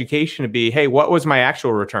the education to be, hey, what was my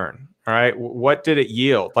actual return? All right. What did it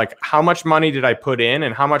yield? Like, how much money did I put in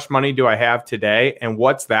and how much money do I have today? And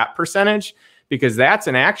what's that percentage? Because that's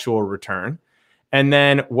an actual return. And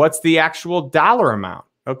then what's the actual dollar amount?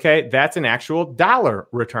 Okay. That's an actual dollar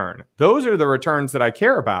return. Those are the returns that I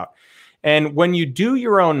care about. And when you do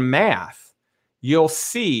your own math, you'll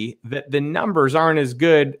see that the numbers aren't as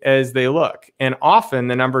good as they look. And often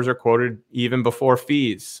the numbers are quoted even before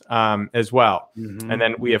fees as well. Mm-hmm. And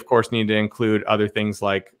then we, of course, need to include other things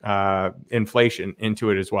like inflation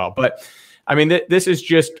into it as well. But I mean, this is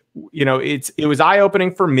just, it was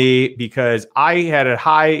eye-opening for me, because I had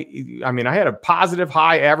a positive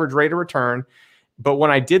high average rate of return. But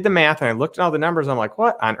when I did the math and I looked at all the numbers, I'm like,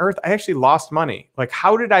 what on earth? I actually lost money. Like,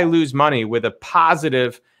 how did I lose money with a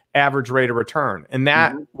positive average rate of return? And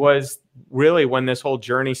that was really when this whole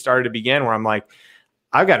journey started to begin, where I'm like,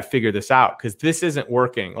 I've got to figure this out, because this isn't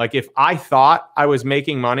working. Like, if I thought I was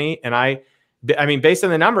making money, and I mean, based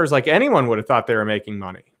on the numbers, like anyone would have thought they were making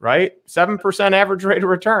money, right? 7% average rate of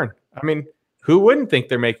return. I mean, who wouldn't think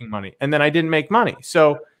they're making money? And then I didn't make money.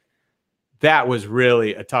 So that was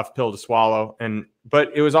really a tough pill to swallow.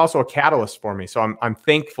 But it was also a catalyst for me. So I'm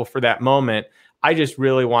thankful for that moment. I just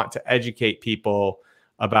really want to educate people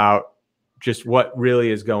about just what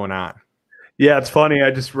really is going on. Yeah, it's funny.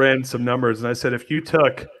 I just ran some numbers and I said, if you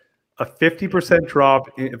took a 50% drop,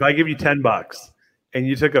 if I give you $10 and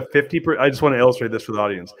you took a 50%, I just want to illustrate this for the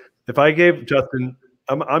audience. If I gave Justin,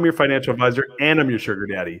 I'm your financial advisor and I'm your sugar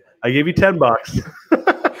daddy. I gave you $10.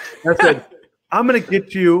 I said, I'm going to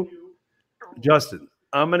get you, Justin,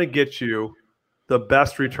 I'm going to get you the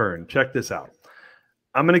best return. Check this out.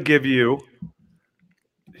 I'm going to give you,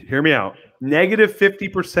 hear me out, negative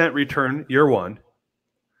 50% return year one,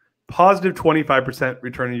 positive 25%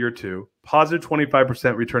 return in year 2, positive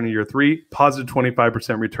 25% return in year 3, positive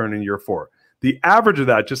 25% return in year 4. The average of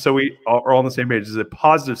that, just so we are all on the same page, is a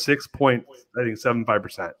positive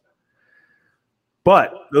 6.75%.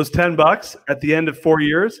 But those $10 at the end of 4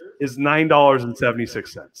 years is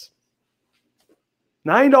 $9.76.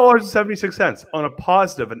 $9.76 on a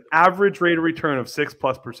positive, an average rate of return of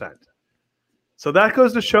 6+%. So that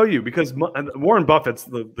goes to show you, because Warren Buffett's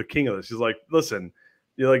the king of this. He's like, listen,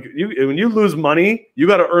 when you lose money, you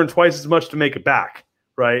got to earn twice as much to make it back,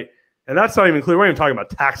 right? And that's not even included. We're not even talking about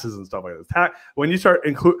taxes and stuff like this. When you start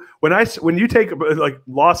when you take like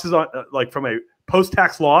losses on like from a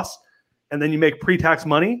post-tax loss, and then you make pre-tax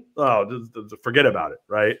money, just forget about it,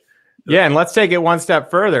 right? Yeah, and let's take it one step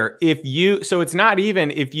further. So it's not even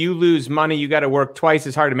if you lose money, you got to work twice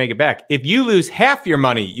as hard to make it back. If you lose half your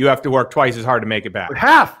money, you have to work twice as hard to make it back.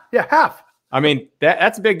 Half. I mean,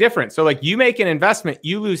 that's a big difference. So like you make an investment,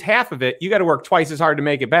 you lose half of it, you got to work twice as hard to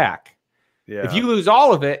make it back. Yeah. If you lose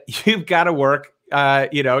all of it, you've got to work,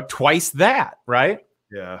 twice that, right?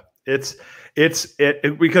 Yeah, it's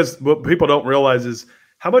because what people don't realize is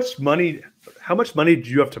how much money do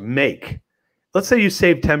you have to make? Let's say you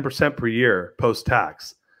save 10% per year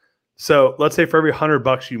post-tax. So let's say for every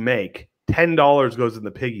 $100 you make, $10 goes in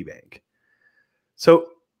the piggy bank.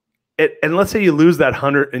 So, and let's say you lose that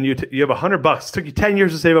 100, and you have $100. It took you 10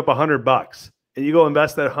 years to save up $100, and you go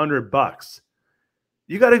invest that $100.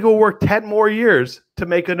 You got to go work 10 more years to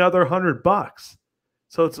make another $100.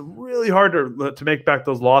 So it's really hard to make back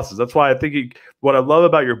those losses. That's why I think what I love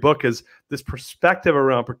about your book is this perspective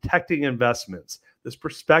around protecting investments, this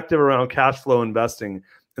perspective around cash flow investing,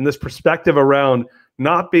 and this perspective around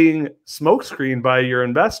not being smokescreened by your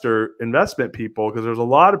investment people, because there's a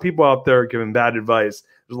lot of people out there giving bad advice.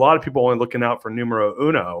 There's a lot of people only looking out for numero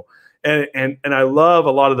uno. And I love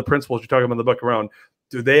a lot of the principles you're talking about in the book around,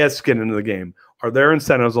 do they have skin in the game? Are their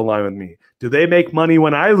incentives aligned with me? Do they make money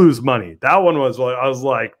when I lose money? That one was like, I was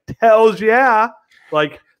like, hells yeah.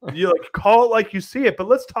 Like, you like call it like you see it. But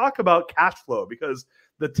let's talk about cash flow, because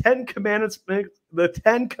the 10 commandments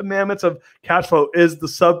of cash flow is the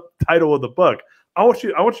subtitle of the book. I want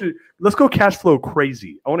you, let's go cash flow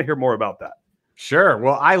crazy. I want to hear more about that. Sure.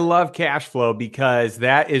 Well, I love cash flow because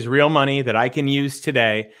that is real money that I can use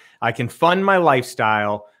today. I can fund my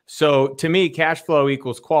lifestyle. So to me, cash flow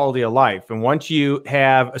equals quality of life. And once you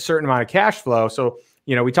have a certain amount of cash flow, so,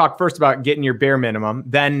 we talked first about getting your bare minimum,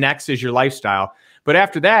 then next is your lifestyle. But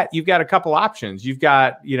after that, you've got a couple options. You've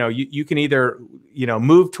got, you can either,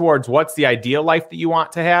 move towards what's the ideal life that you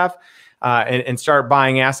want to have and start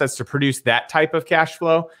buying assets to produce that type of cash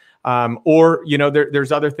flow. Or,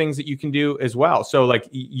 there's other things that you can do as well. So like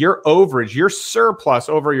your overage, your surplus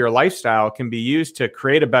over your lifestyle can be used to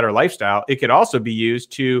create a better lifestyle. It could also be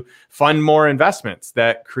used to fund more investments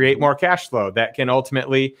that create more cash flow that can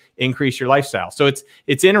ultimately increase your lifestyle. So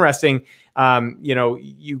it's interesting.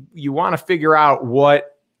 You want to figure out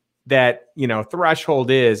what that,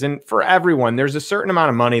 threshold is. And for everyone, there's a certain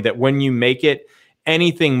amount of money that when you make it,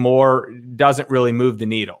 anything more doesn't really move the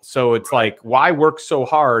needle. So it's like, why work so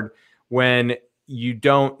hard when you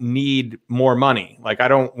don't need more money? Like, I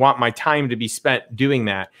don't want my time to be spent doing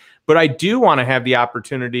that. But I do want to have the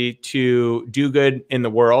opportunity to do good in the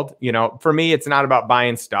world. For me, it's not about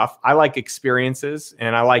buying stuff. I like experiences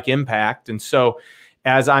and I like impact. And so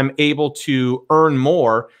as I'm able to earn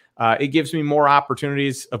more, it gives me more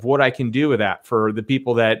opportunities of what I can do with that for the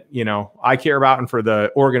people that, I care about and for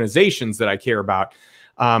the organizations that I care about.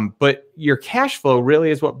 But your cash flow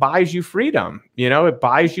really is what buys you freedom. It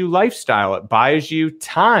buys you lifestyle. It buys you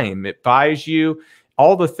time. It buys you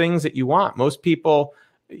all the things that you want. Most people,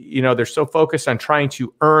 they're so focused on trying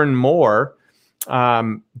to earn more.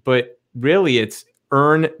 But really it's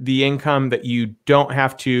earn the income that you don't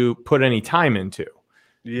have to put any time into.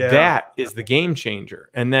 Yeah. That is the game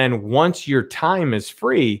changer. And then once your time is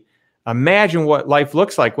free, imagine what life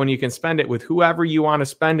looks like when you can spend it with whoever you want to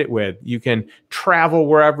spend it with. You can travel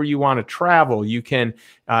wherever you want to travel. You can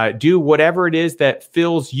do whatever it is that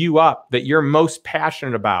fills you up, that you're most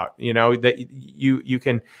passionate about, that you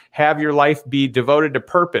can have your life be devoted to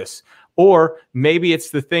purpose. Or maybe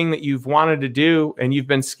it's the thing that you've wanted to do and you've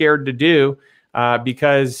been scared to do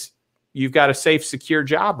because you've got a safe, secure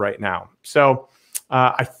job right now. So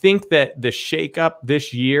I think that the shakeup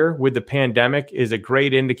this year with the pandemic is a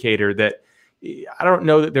great indicator that I don't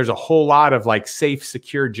know that there's a whole lot of like safe,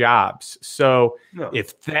 secure jobs. So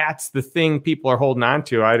if that's the thing people are holding on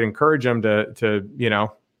to, I'd encourage them to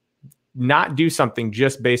not do something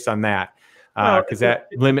just based on that, because that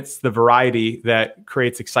limits the variety that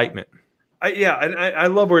creates excitement. I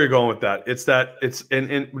love where you're going with that. It's that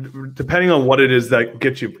and depending on what it is that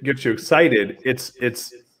gets you excited,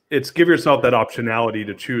 it's give yourself that optionality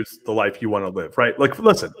to choose the life you want to live, right? Like,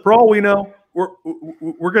 listen, for all we know,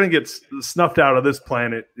 we're going to get snuffed out of this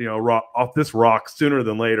planet, off this rock sooner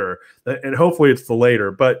than later, and hopefully it's the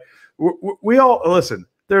later. But we all listen.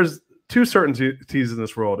 There's two certainties in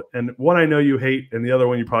this world, and one I know you hate, and the other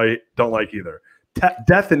one you probably don't like either: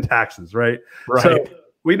 death and taxes, right? Right. So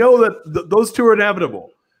we know that those two are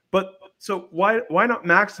inevitable. But so why not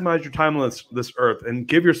maximize your time on this earth and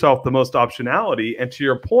give yourself the most optionality? And to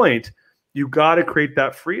your point, you got to create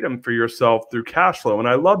that freedom for yourself through cash flow. And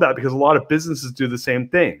I love that because a lot of businesses do the same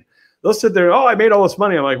thing. They'll sit there, I made all this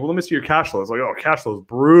money. I'm like, well, let me see your cash flow. It's like, cash flow is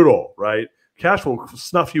brutal, right? Cash will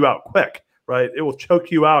snuff you out quick, right? It will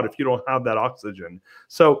choke you out if you don't have that oxygen.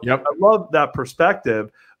 So I love that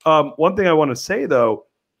perspective. One thing I want to say, though,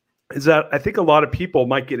 is that I think a lot of people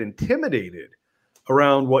might get intimidated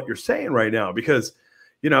around what you're saying right now because,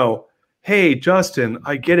 hey, Justin,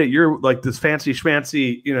 I get it. You're like this fancy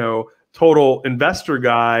schmancy, total investor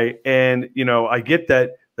guy. And, I get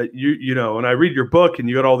that and I read your book and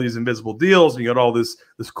you got all these invisible deals and you got all this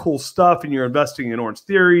cool stuff and you're investing in Orange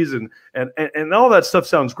Theories and all that stuff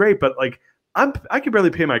sounds great. But like, I can barely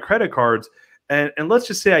pay my credit cards. And let's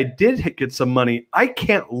just say I did get some money. I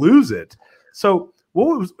can't lose it. So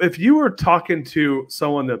if you were talking to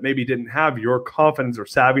someone that maybe didn't have your confidence or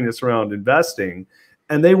savviness around investing,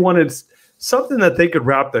 and they wanted something that they could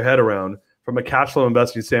wrap their head around from a cash flow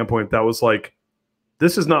investing standpoint, that was like,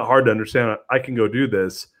 this is not hard to understand. I can go do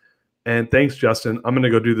this. And thanks, Justin. I'm going to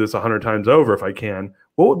go do this 100 times over if I can.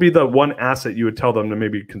 What would be the one asset you would tell them to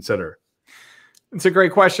maybe consider? It's a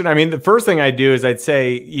great question. I mean, the first thing I do is I'd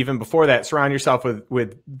say, even before that, surround yourself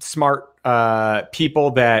with smart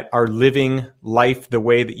people that are living life the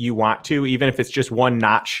way that you want to, even if it's just one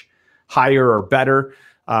notch higher or better,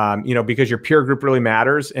 because your peer group really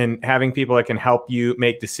matters, and having people that can help you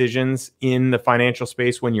make decisions in the financial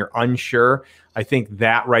space when you're unsure. I think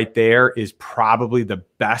that right there is probably the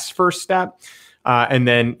best first step. And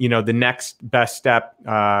then, the next best step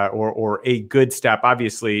or a good step,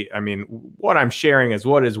 obviously, I mean, what I'm sharing is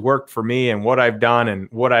what has worked for me and what I've done and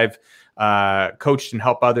what I've coached and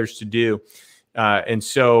helped others to do. And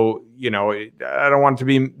so, I don't want it to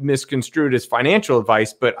be misconstrued as financial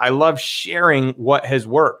advice, but I love sharing what has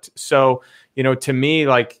worked. So, to me,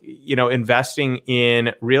 investing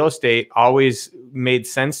in real estate always made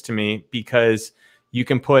sense to me because you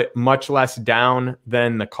can put much less down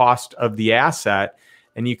than the cost of the asset,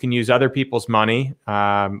 and you can use other people's money,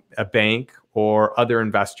 a bank or other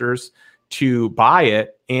investors, to buy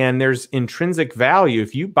it. And there's intrinsic value.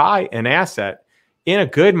 If you buy an asset in a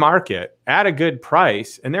good market at a good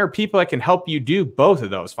price, and there are people that can help you do both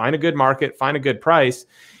of those, find a good market, find a good price,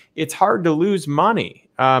 it's hard to lose money.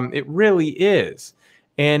 It really is.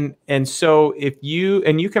 And so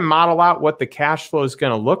you can model out what the cash flow is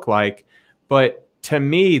going to look like, but to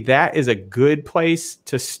me, that is a good place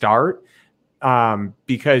to start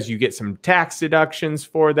because you get some tax deductions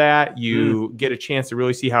for that. You get a chance to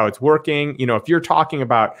really see how it's working. If you're talking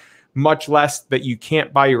about much less that you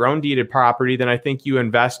can't buy your own deeded property, then I think you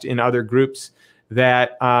invest in other groups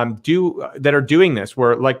that are doing this,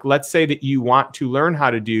 where, like, let's say that you want to learn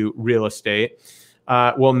how to do real estate.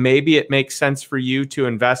 Well, maybe it makes sense for you to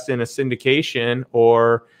invest in a syndication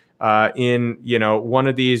or in one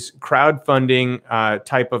of these crowdfunding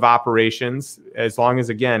type of operations, as long as,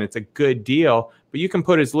 again, it's a good deal. But you can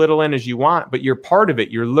put as little in as you want, but you're part of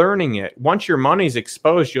it. You're learning it. Once your money's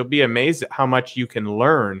exposed, you'll be amazed at how much you can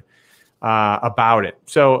learn about it.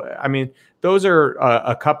 So, I mean, those are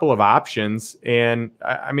a couple of options. And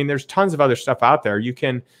I mean, there's tons of other stuff out there. You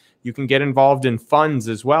can get involved in funds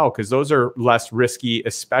as well, because those are less risky,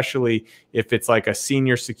 especially if it's like a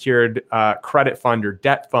senior secured credit fund or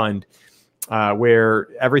debt fund, where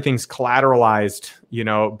everything's collateralized,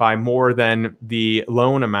 by more than the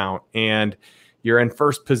loan amount, and you're in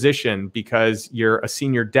first position because you're a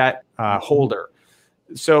senior debt holder.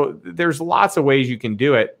 So there's lots of ways you can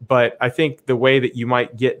do it, but I think the way that you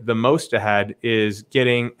might get the most ahead is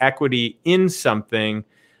getting equity in something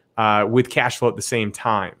with cash flow at the same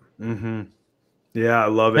time. Mm-hmm. Yeah, I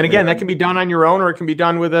love it. And again, that can be done on your own, or it can be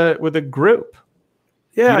done with a group.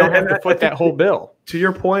 Yeah, you don't have to foot that whole bill. To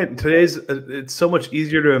your point, it's so much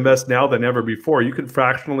easier to invest now than ever before. You can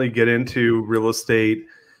fractionally get into real estate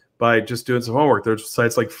by just doing some homework. There's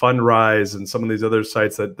sites like Fundrise and some of these other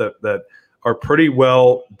sites that are pretty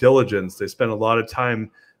well diligenced. They spend a lot of time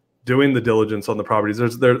doing the diligence on the properties.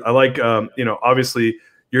 I like, obviously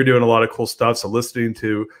you're doing a lot of cool stuff. So listening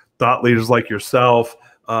to thought leaders like yourself,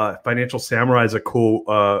 Financial Samurai is a cool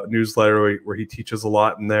newsletter where he teaches a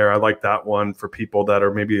lot in there. I like that one for people that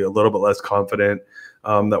are maybe a little bit less confident,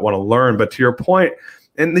 that want to learn. But to your point,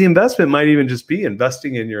 and the investment might even just be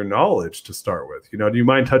investing in your knowledge to start with. Do you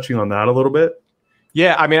mind touching on that a little bit?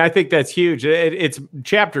 Yeah, I mean, I think that's huge. It's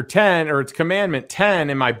chapter 10, or it's commandment 10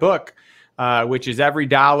 in my book, which is every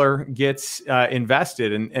dollar gets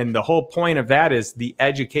invested. And the whole point of that is the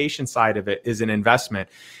education side of it is an investment,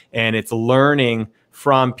 and it's learning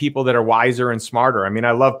from people that are wiser and smarter. I mean,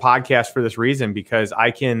 I love podcasts for this reason, because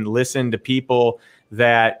I can listen to people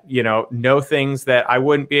that, know things that I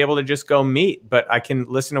wouldn't be able to just go meet, but I can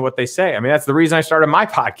listen to what they say. I mean, that's the reason I started my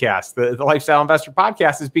podcast, the Lifestyle Investor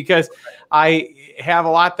Podcast, is because I have a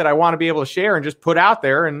lot that I want to be able to share and just put out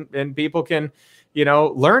there, and people can,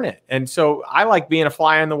 learn it. And so I like being a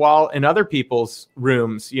fly on the wall in other people's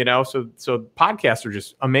rooms, so podcasts are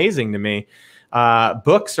just amazing to me.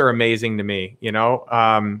 Books are amazing to me,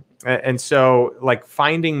 and so like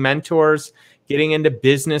finding mentors, getting into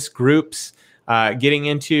business groups, getting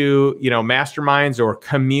into, masterminds or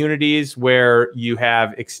communities where you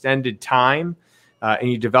have extended time and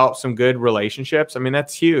you develop some good relationships. I mean,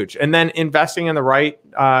 that's huge. And then investing in the right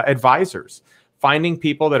advisors, finding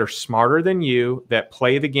people that are smarter than you, that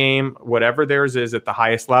play the game, whatever theirs is, at the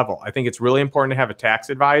highest level. I think it's really important to have a tax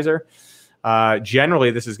advisor.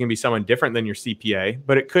 Generally, this is going to be someone different than your CPA,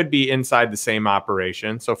 but it could be inside the same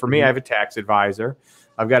operation. So for me, I have a tax advisor.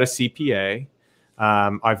 I've got a CPA.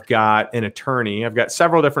 I've got an attorney. I've got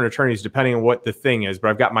several different attorneys depending on what the thing is, but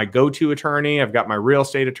I've got my go-to attorney. I've got my real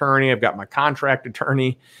estate attorney. I've got my contract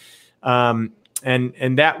attorney. And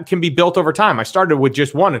that can be built over time. I started with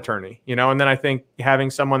just one attorney, and then I think having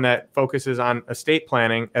someone that focuses on estate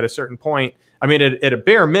planning at a certain point, I mean, at a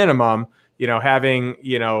bare minimum, having,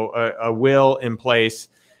 a will in place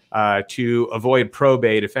to avoid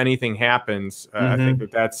probate if anything happens. I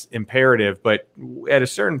think that's imperative. But at a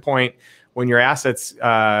certain point, when your assets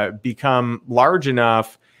become large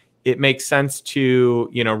enough, it makes sense to,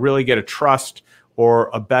 really get a trust or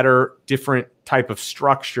a better, different type of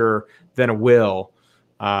structure than a will.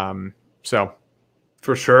 So,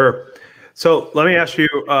 for sure. So let me ask you,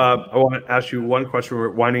 I want to ask you one question. We're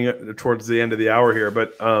winding it towards the end of the hour here,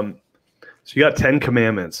 but so you got 10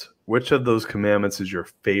 commandments. Which of those commandments is your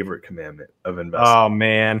favorite commandment of investment? Oh,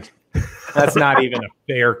 man. That's not even a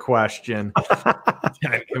fair question.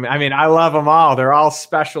 I mean, I love them all. They're all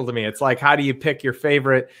special to me. It's like, how do you pick your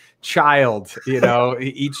favorite child?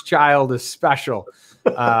 Each child is special.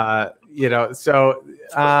 What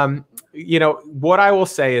I will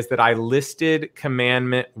say is that I listed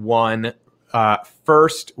commandment 1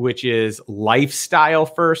 first, which is lifestyle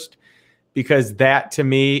first, because that to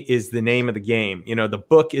me is the name of the game. The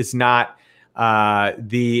book is not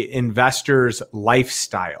the investor's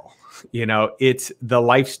lifestyle. It's the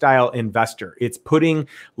lifestyle investor. It's putting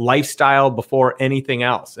lifestyle before anything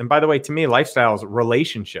else. And by the way, to me, lifestyle is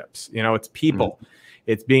relationships. It's people.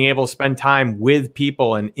 It's being able to spend time with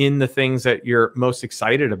people and in the things that you're most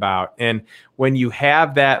excited about. And when you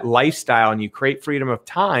have that lifestyle and you create freedom of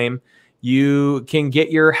time, you can get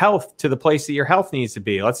your health to the place that your health needs to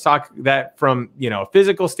be. Let's talk that from, a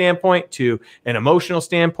physical standpoint to an emotional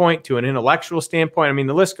standpoint to an intellectual standpoint. I mean,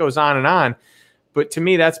 the list goes on and on. But to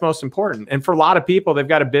me, that's most important. And for a lot of people, they've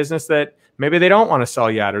got a business that maybe they don't want to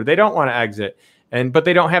sell yet, or they don't want to exit, but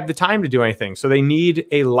they don't have the time to do anything. So they need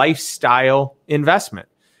a lifestyle investment,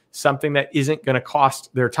 something that isn't going to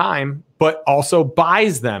cost their time, but also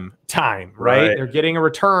buys them time, right? They're getting a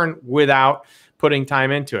return without putting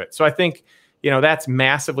time into it. So I think, that's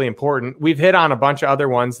massively important. We've hit on a bunch of other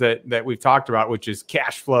ones that we've talked about, which is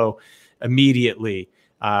cash flow immediately.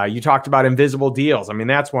 You talked about invisible deals. I mean,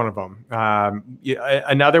 that's one of them.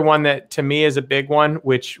 Another one that to me is a big one,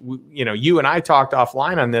 which, you and I talked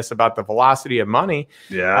offline on this about the velocity of money.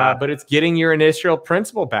 Yeah. But it's getting your initial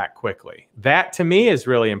principal back quickly. That to me is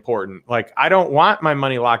really important. Like, I don't want my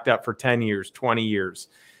money locked up for 10 years, 20 years.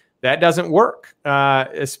 That doesn't work,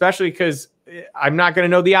 especially because I'm not going to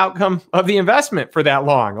know the outcome of the investment for that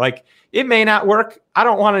long. Like, it may not work. I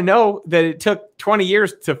don't want to know that it took 20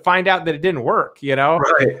 years to find out that it didn't work.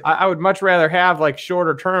 Right. I would much rather have like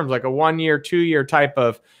shorter terms, like a 1 year, 2 year type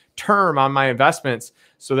of term on my investments,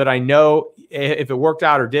 so that I know if it worked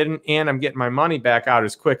out or didn't, and I'm getting my money back out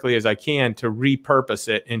as quickly as I can to repurpose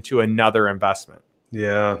it into another investment.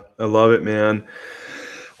 Yeah, I love it, man.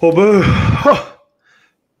 Well, boo.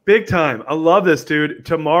 Big time. I love this, dude.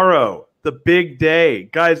 Tomorrow, the big day.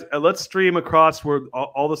 Guys, let's stream across where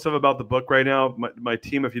all the stuff about the book right now. My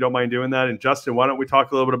team, if you don't mind doing that. And Justin, why don't we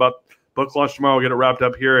talk a little bit about book launch tomorrow? We'll get it wrapped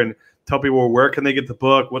up here and tell people where can they get the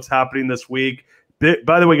book, what's happening this week.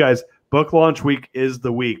 By the way, guys, book launch week is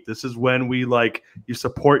the week. This is when you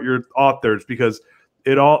support your authors, because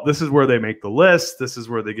this is where they make the list. This is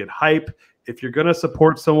where they get hype. If you're going to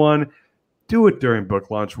support someone, do it during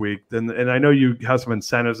book launch week. And I know you have some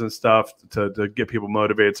incentives and stuff to get people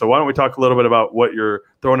motivated. So why don't we talk a little bit about what you're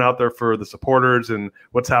throwing out there for the supporters and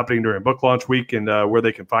what's happening during book launch week and where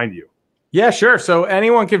they can find you? Yeah, sure. So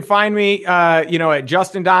anyone can find me, at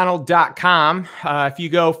justindonald.com. If you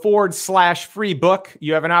go /free book,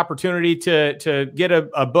 you have an opportunity to get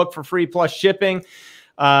a book for free plus shipping.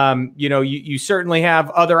 You certainly have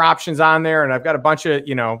other options on there, and I've got a bunch of,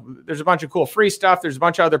 there's a bunch of cool free stuff. There's a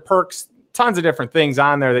bunch of other perks, tons of different things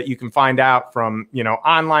on there that you can find out, from,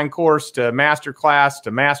 online course to masterclass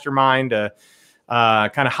to mastermind to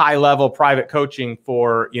kind of high level private coaching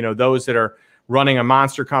for, those that are running a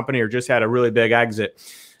monster company or just had a really big exit.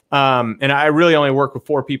 And I really only work with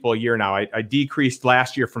 4 people a year now. I decreased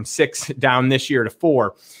last year from 6 down this year to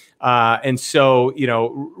 4. And so,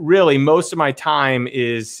 really most of my time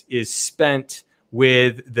is spent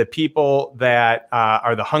with the people that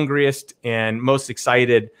are the hungriest and most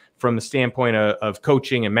excited from the standpoint of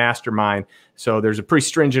coaching and mastermind. So there's a pretty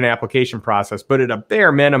stringent application process, but at a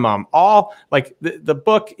bare minimum, the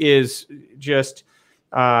book is just,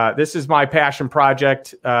 this is my passion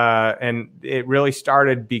project. And it really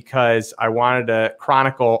started because I wanted to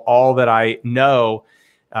chronicle all that I know,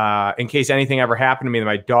 in case anything ever happened to me, that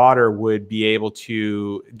my daughter would be able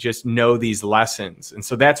to just know these lessons. And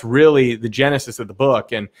so that's really the genesis of the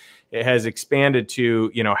book. And it has expanded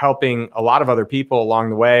to, helping a lot of other people along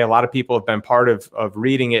the way. A lot of people have been part of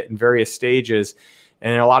reading it in various stages.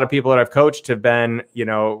 And a lot of people that I've coached have been,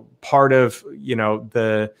 part of,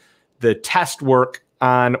 the test work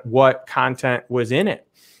on what content was in it.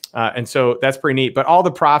 And so that's pretty neat. But all the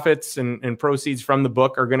profits and proceeds from the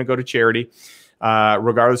book are going to go to charity,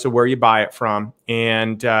 regardless of where you buy it from.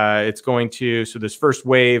 And it's going to, so this first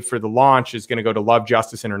wave for the launch is going to go to Love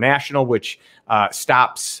Justice International, which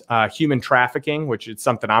stops human trafficking, which is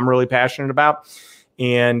something I'm really passionate about.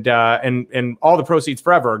 And all the proceeds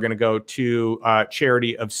forever are going to go to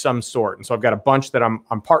charity of some sort. And so I've got a bunch that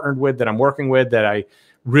I'm partnered with, that I'm working with, that I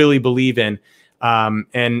really believe in.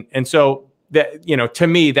 And so that, to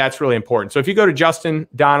me, that's really important. So if you go to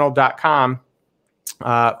justindonald.com,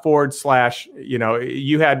 /,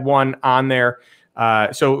 you had one on there.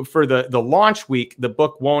 So for the launch week, the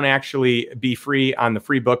book won't actually be free on the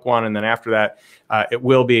free book one. And then after that, it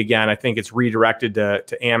will be again. I think it's redirected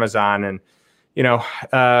to Amazon, and,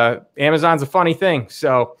 Amazon's a funny thing.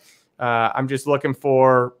 So, I'm just looking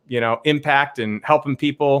for, impact and helping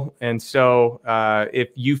people. And so, if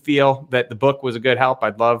you feel that the book was a good help,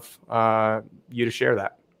 I'd love, you to share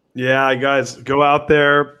that. Yeah, guys, go out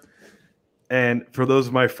there. And for those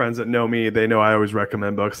of my friends that know me, they know I always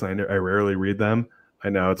recommend books, and I rarely read them. I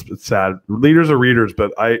know it's sad. Leaders are readers,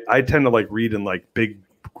 but I tend to read in big,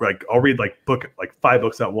 I'll read 5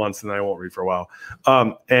 books at once, and then I won't read for a while.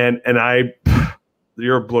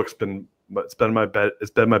 Your book's been my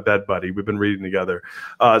bed buddy. We've been reading together.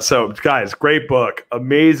 So guys, great book,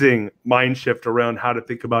 amazing mind shift around how to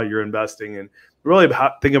think about your investing and really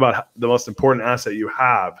think about the most important asset you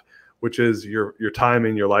have, which is your time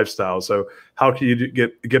and your lifestyle. So how can you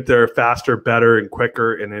get there faster, better, and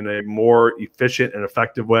quicker, and in a more efficient and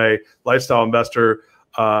effective way? Lifestyle Investor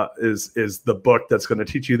is the book that's going to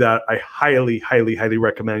teach you that. I highly, highly, highly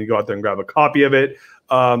recommend you go out there and grab a copy of it.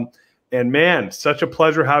 And man, such a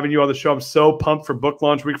pleasure having you on the show. I'm so pumped for book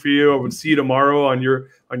launch week for you. I would see you tomorrow on your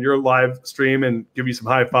live stream and give you some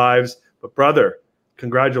high fives. But brother,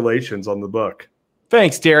 congratulations on the book.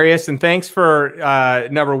 Thanks, Darius. And thanks for,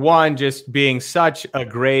 number one, just being such a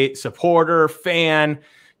great supporter, fan,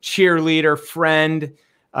 cheerleader, friend.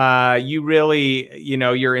 You really,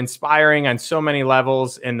 you're inspiring on so many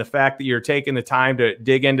levels. And the fact that you're taking the time to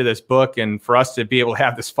dig into this book and for us to be able to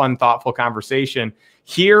have this fun, thoughtful conversation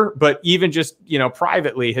here, but even just,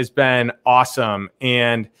 privately, has been awesome.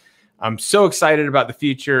 And I'm so excited about the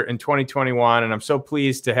future in 2021. And I'm so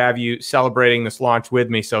pleased to have you celebrating this launch with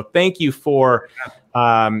me. So thank you for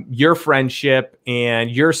your friendship and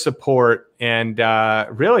your support and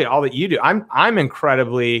really all that you do. I'm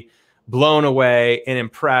incredibly blown away and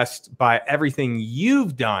impressed by everything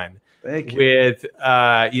you've done. Thank you. With,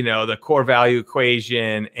 the core value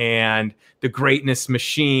equation and the greatness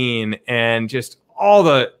machine and just all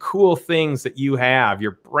the cool things that you have,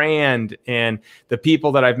 your brand and the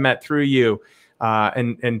people that I've met through you,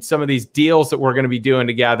 and some of these deals that we're going to be doing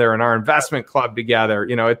together and our investment club together.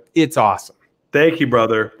 It's awesome. Thank you,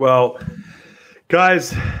 brother. Well,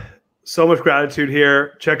 guys, so much gratitude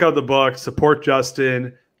here. Check out the book, support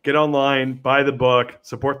Justin. get online, buy the book,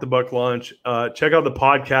 support the book launch, check out the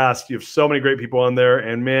podcast. You have so many great people on there.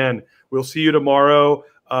 And man, we'll see you tomorrow.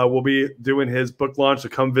 We'll be doing his book launch, so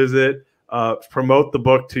come visit, promote the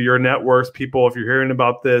book to your networks, people, if you're hearing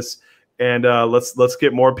about this. And let's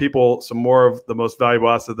get more people some more of the most valuable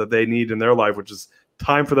asset that they need in their life, which is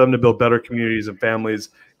time for them to build better communities and families.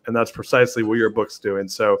 And that's precisely what your book's doing.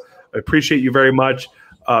 So I appreciate you very much.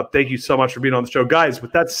 Thank you so much for being on the show. Guys,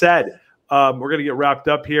 with that said, we're going to get wrapped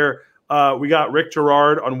up here. We got Rick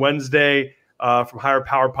Girard on Wednesday from Higher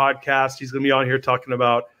Power Podcast. He's going to be on here talking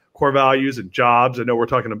about core values and jobs. I know we're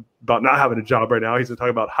talking about not having a job right now. He's going to talk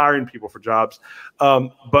about hiring people for jobs.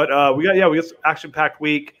 But we got some action-packed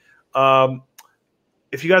week.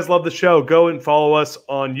 If you guys love the show, go and follow us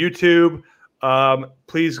on YouTube.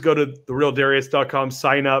 Please go to therealdarius.com,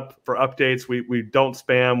 sign up for updates. We don't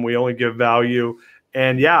spam. We only give value.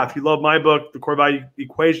 And yeah, if you love my book, The Core Value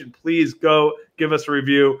Equation, please go give us a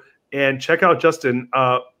review and check out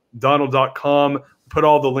JustinDonald.com. Put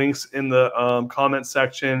all the links in the comment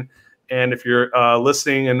section. And if you're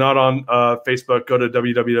listening and not on Facebook, go to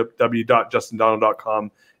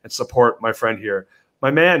www.JustinDonald.com and support my friend here.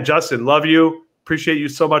 My man, Justin, love you. Appreciate you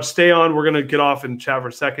so much. Stay on. We're going to get off and chat for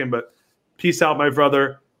a second, but peace out, my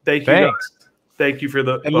brother. Thank you. Thanks. Thank you for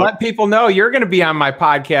the... And let people know you're going to be on my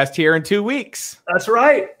podcast here in 2 weeks. That's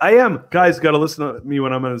right. I am. Guys, got to listen to me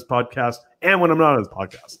when I'm on his podcast and when I'm not on his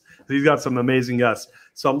podcast. He's got some amazing guests.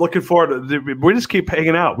 So I'm looking forward to... We just keep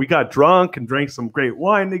hanging out. We got drunk and drank some great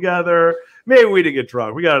wine together. Maybe we didn't get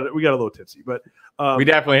drunk. We got a little tipsy, but... we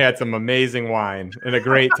definitely had some amazing wine and a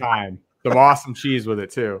great time. Some awesome cheese with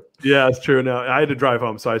it too. Yeah, it's true. Now I had to drive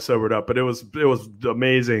home, so I sobered up, but it was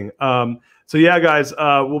amazing. So yeah, guys,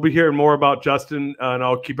 we'll be hearing more about Justin, and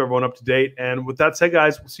I'll keep everyone up to date. And with that said,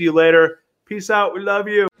 guys, we'll see you later. Peace out. We love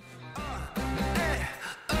you.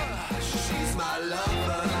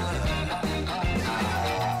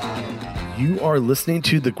 You are listening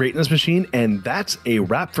to The Greatness Machine, and that's a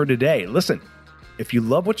wrap for today. Listen, if you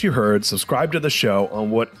love what you heard, subscribe to the show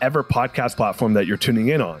on whatever podcast platform that you're tuning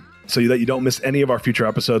in on, so that you don't miss any of our future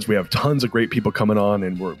episodes. We have tons of great people coming on,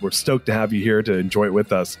 and we're stoked to have you here to enjoy it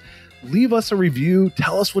with us. Leave us a review.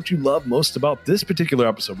 Tell us what you love most about this particular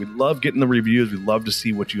episode. We love getting the reviews. We love to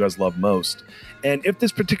see what you guys love most. And if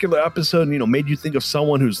this particular episode, made you think of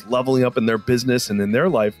someone who's leveling up in their business and in their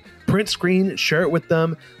life, print screen, share it with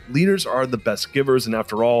them. Leaders are the best givers, and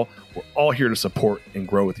after all, we're all here to support and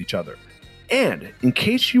grow with each other. And in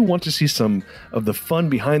case you want to see some of the fun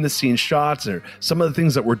behind the scenes shots or some of the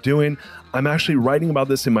things that we're doing, I'm actually writing about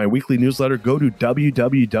this in my weekly newsletter. Go to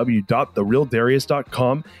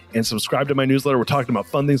www.therealdarius.com and subscribe to my newsletter. We're talking about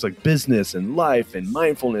fun things like business and life and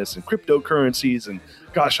mindfulness and cryptocurrencies and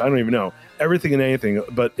gosh, I don't even know, everything and anything,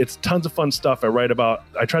 but it's tons of fun stuff I write about.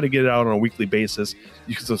 I try to get it out on a weekly basis.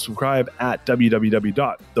 You can subscribe at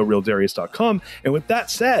www.therealdarius.com. And with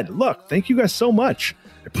that said, look, thank you guys so much.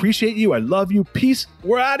 I appreciate you. I love you. Peace.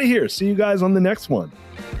 We're out of here. See you guys on the next one.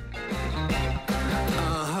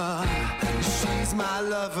 She's my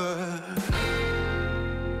lover.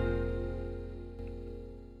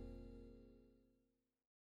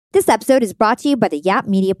 This episode is brought to you by the Yap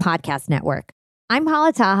Media Podcast Network. I'm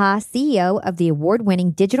Hala Taha, CEO of the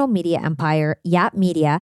award-winning digital media empire, Yap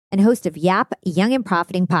Media, and host of Yap Young and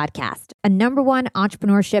Profiting Podcast, a #1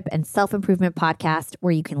 entrepreneurship and self-improvement podcast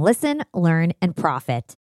where you can listen, learn, and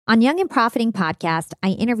profit. On Young and Profiting Podcast, I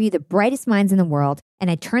interview the brightest minds in the world,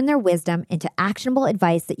 and I turn their wisdom into actionable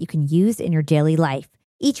advice that you can use in your daily life.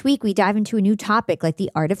 Each week, we dive into a new topic like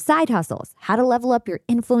the art of side hustles, how to level up your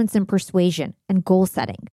influence and persuasion, and goal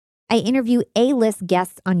setting. I interview A-list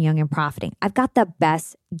guests on Young and Profiting. I've got the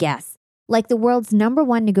best guests, like the world's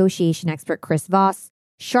 #1 negotiation expert, Chris Voss,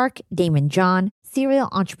 Shark Damon John, serial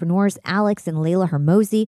entrepreneurs Alex and Layla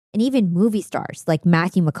Hermosi, and even movie stars like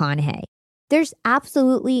Matthew McConaughey. There's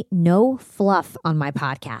absolutely no fluff on my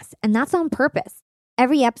podcast, and that's on purpose.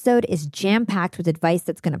 Every episode is jam-packed with advice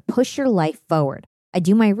that's going to push your life forward. I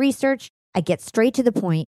do my research, I get straight to the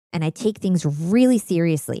point, and I take things really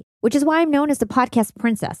seriously, which is why I'm known as the podcast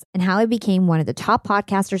princess and how I became one of the top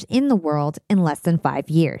podcasters in the world in less than 5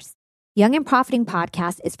 years. Young and Profiting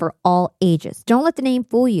Podcast is for all ages. Don't let the name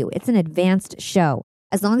fool you. It's an advanced show.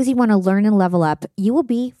 As long as you want to learn and level up, you will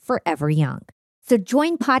be forever young. So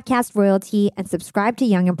join Podcast Royalty and subscribe to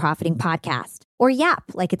Young and Profiting Podcast, or YAP,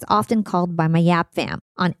 like it's often called by my YAP fam,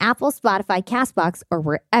 on Apple, Spotify, CastBox, or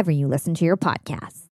wherever you listen to your podcasts.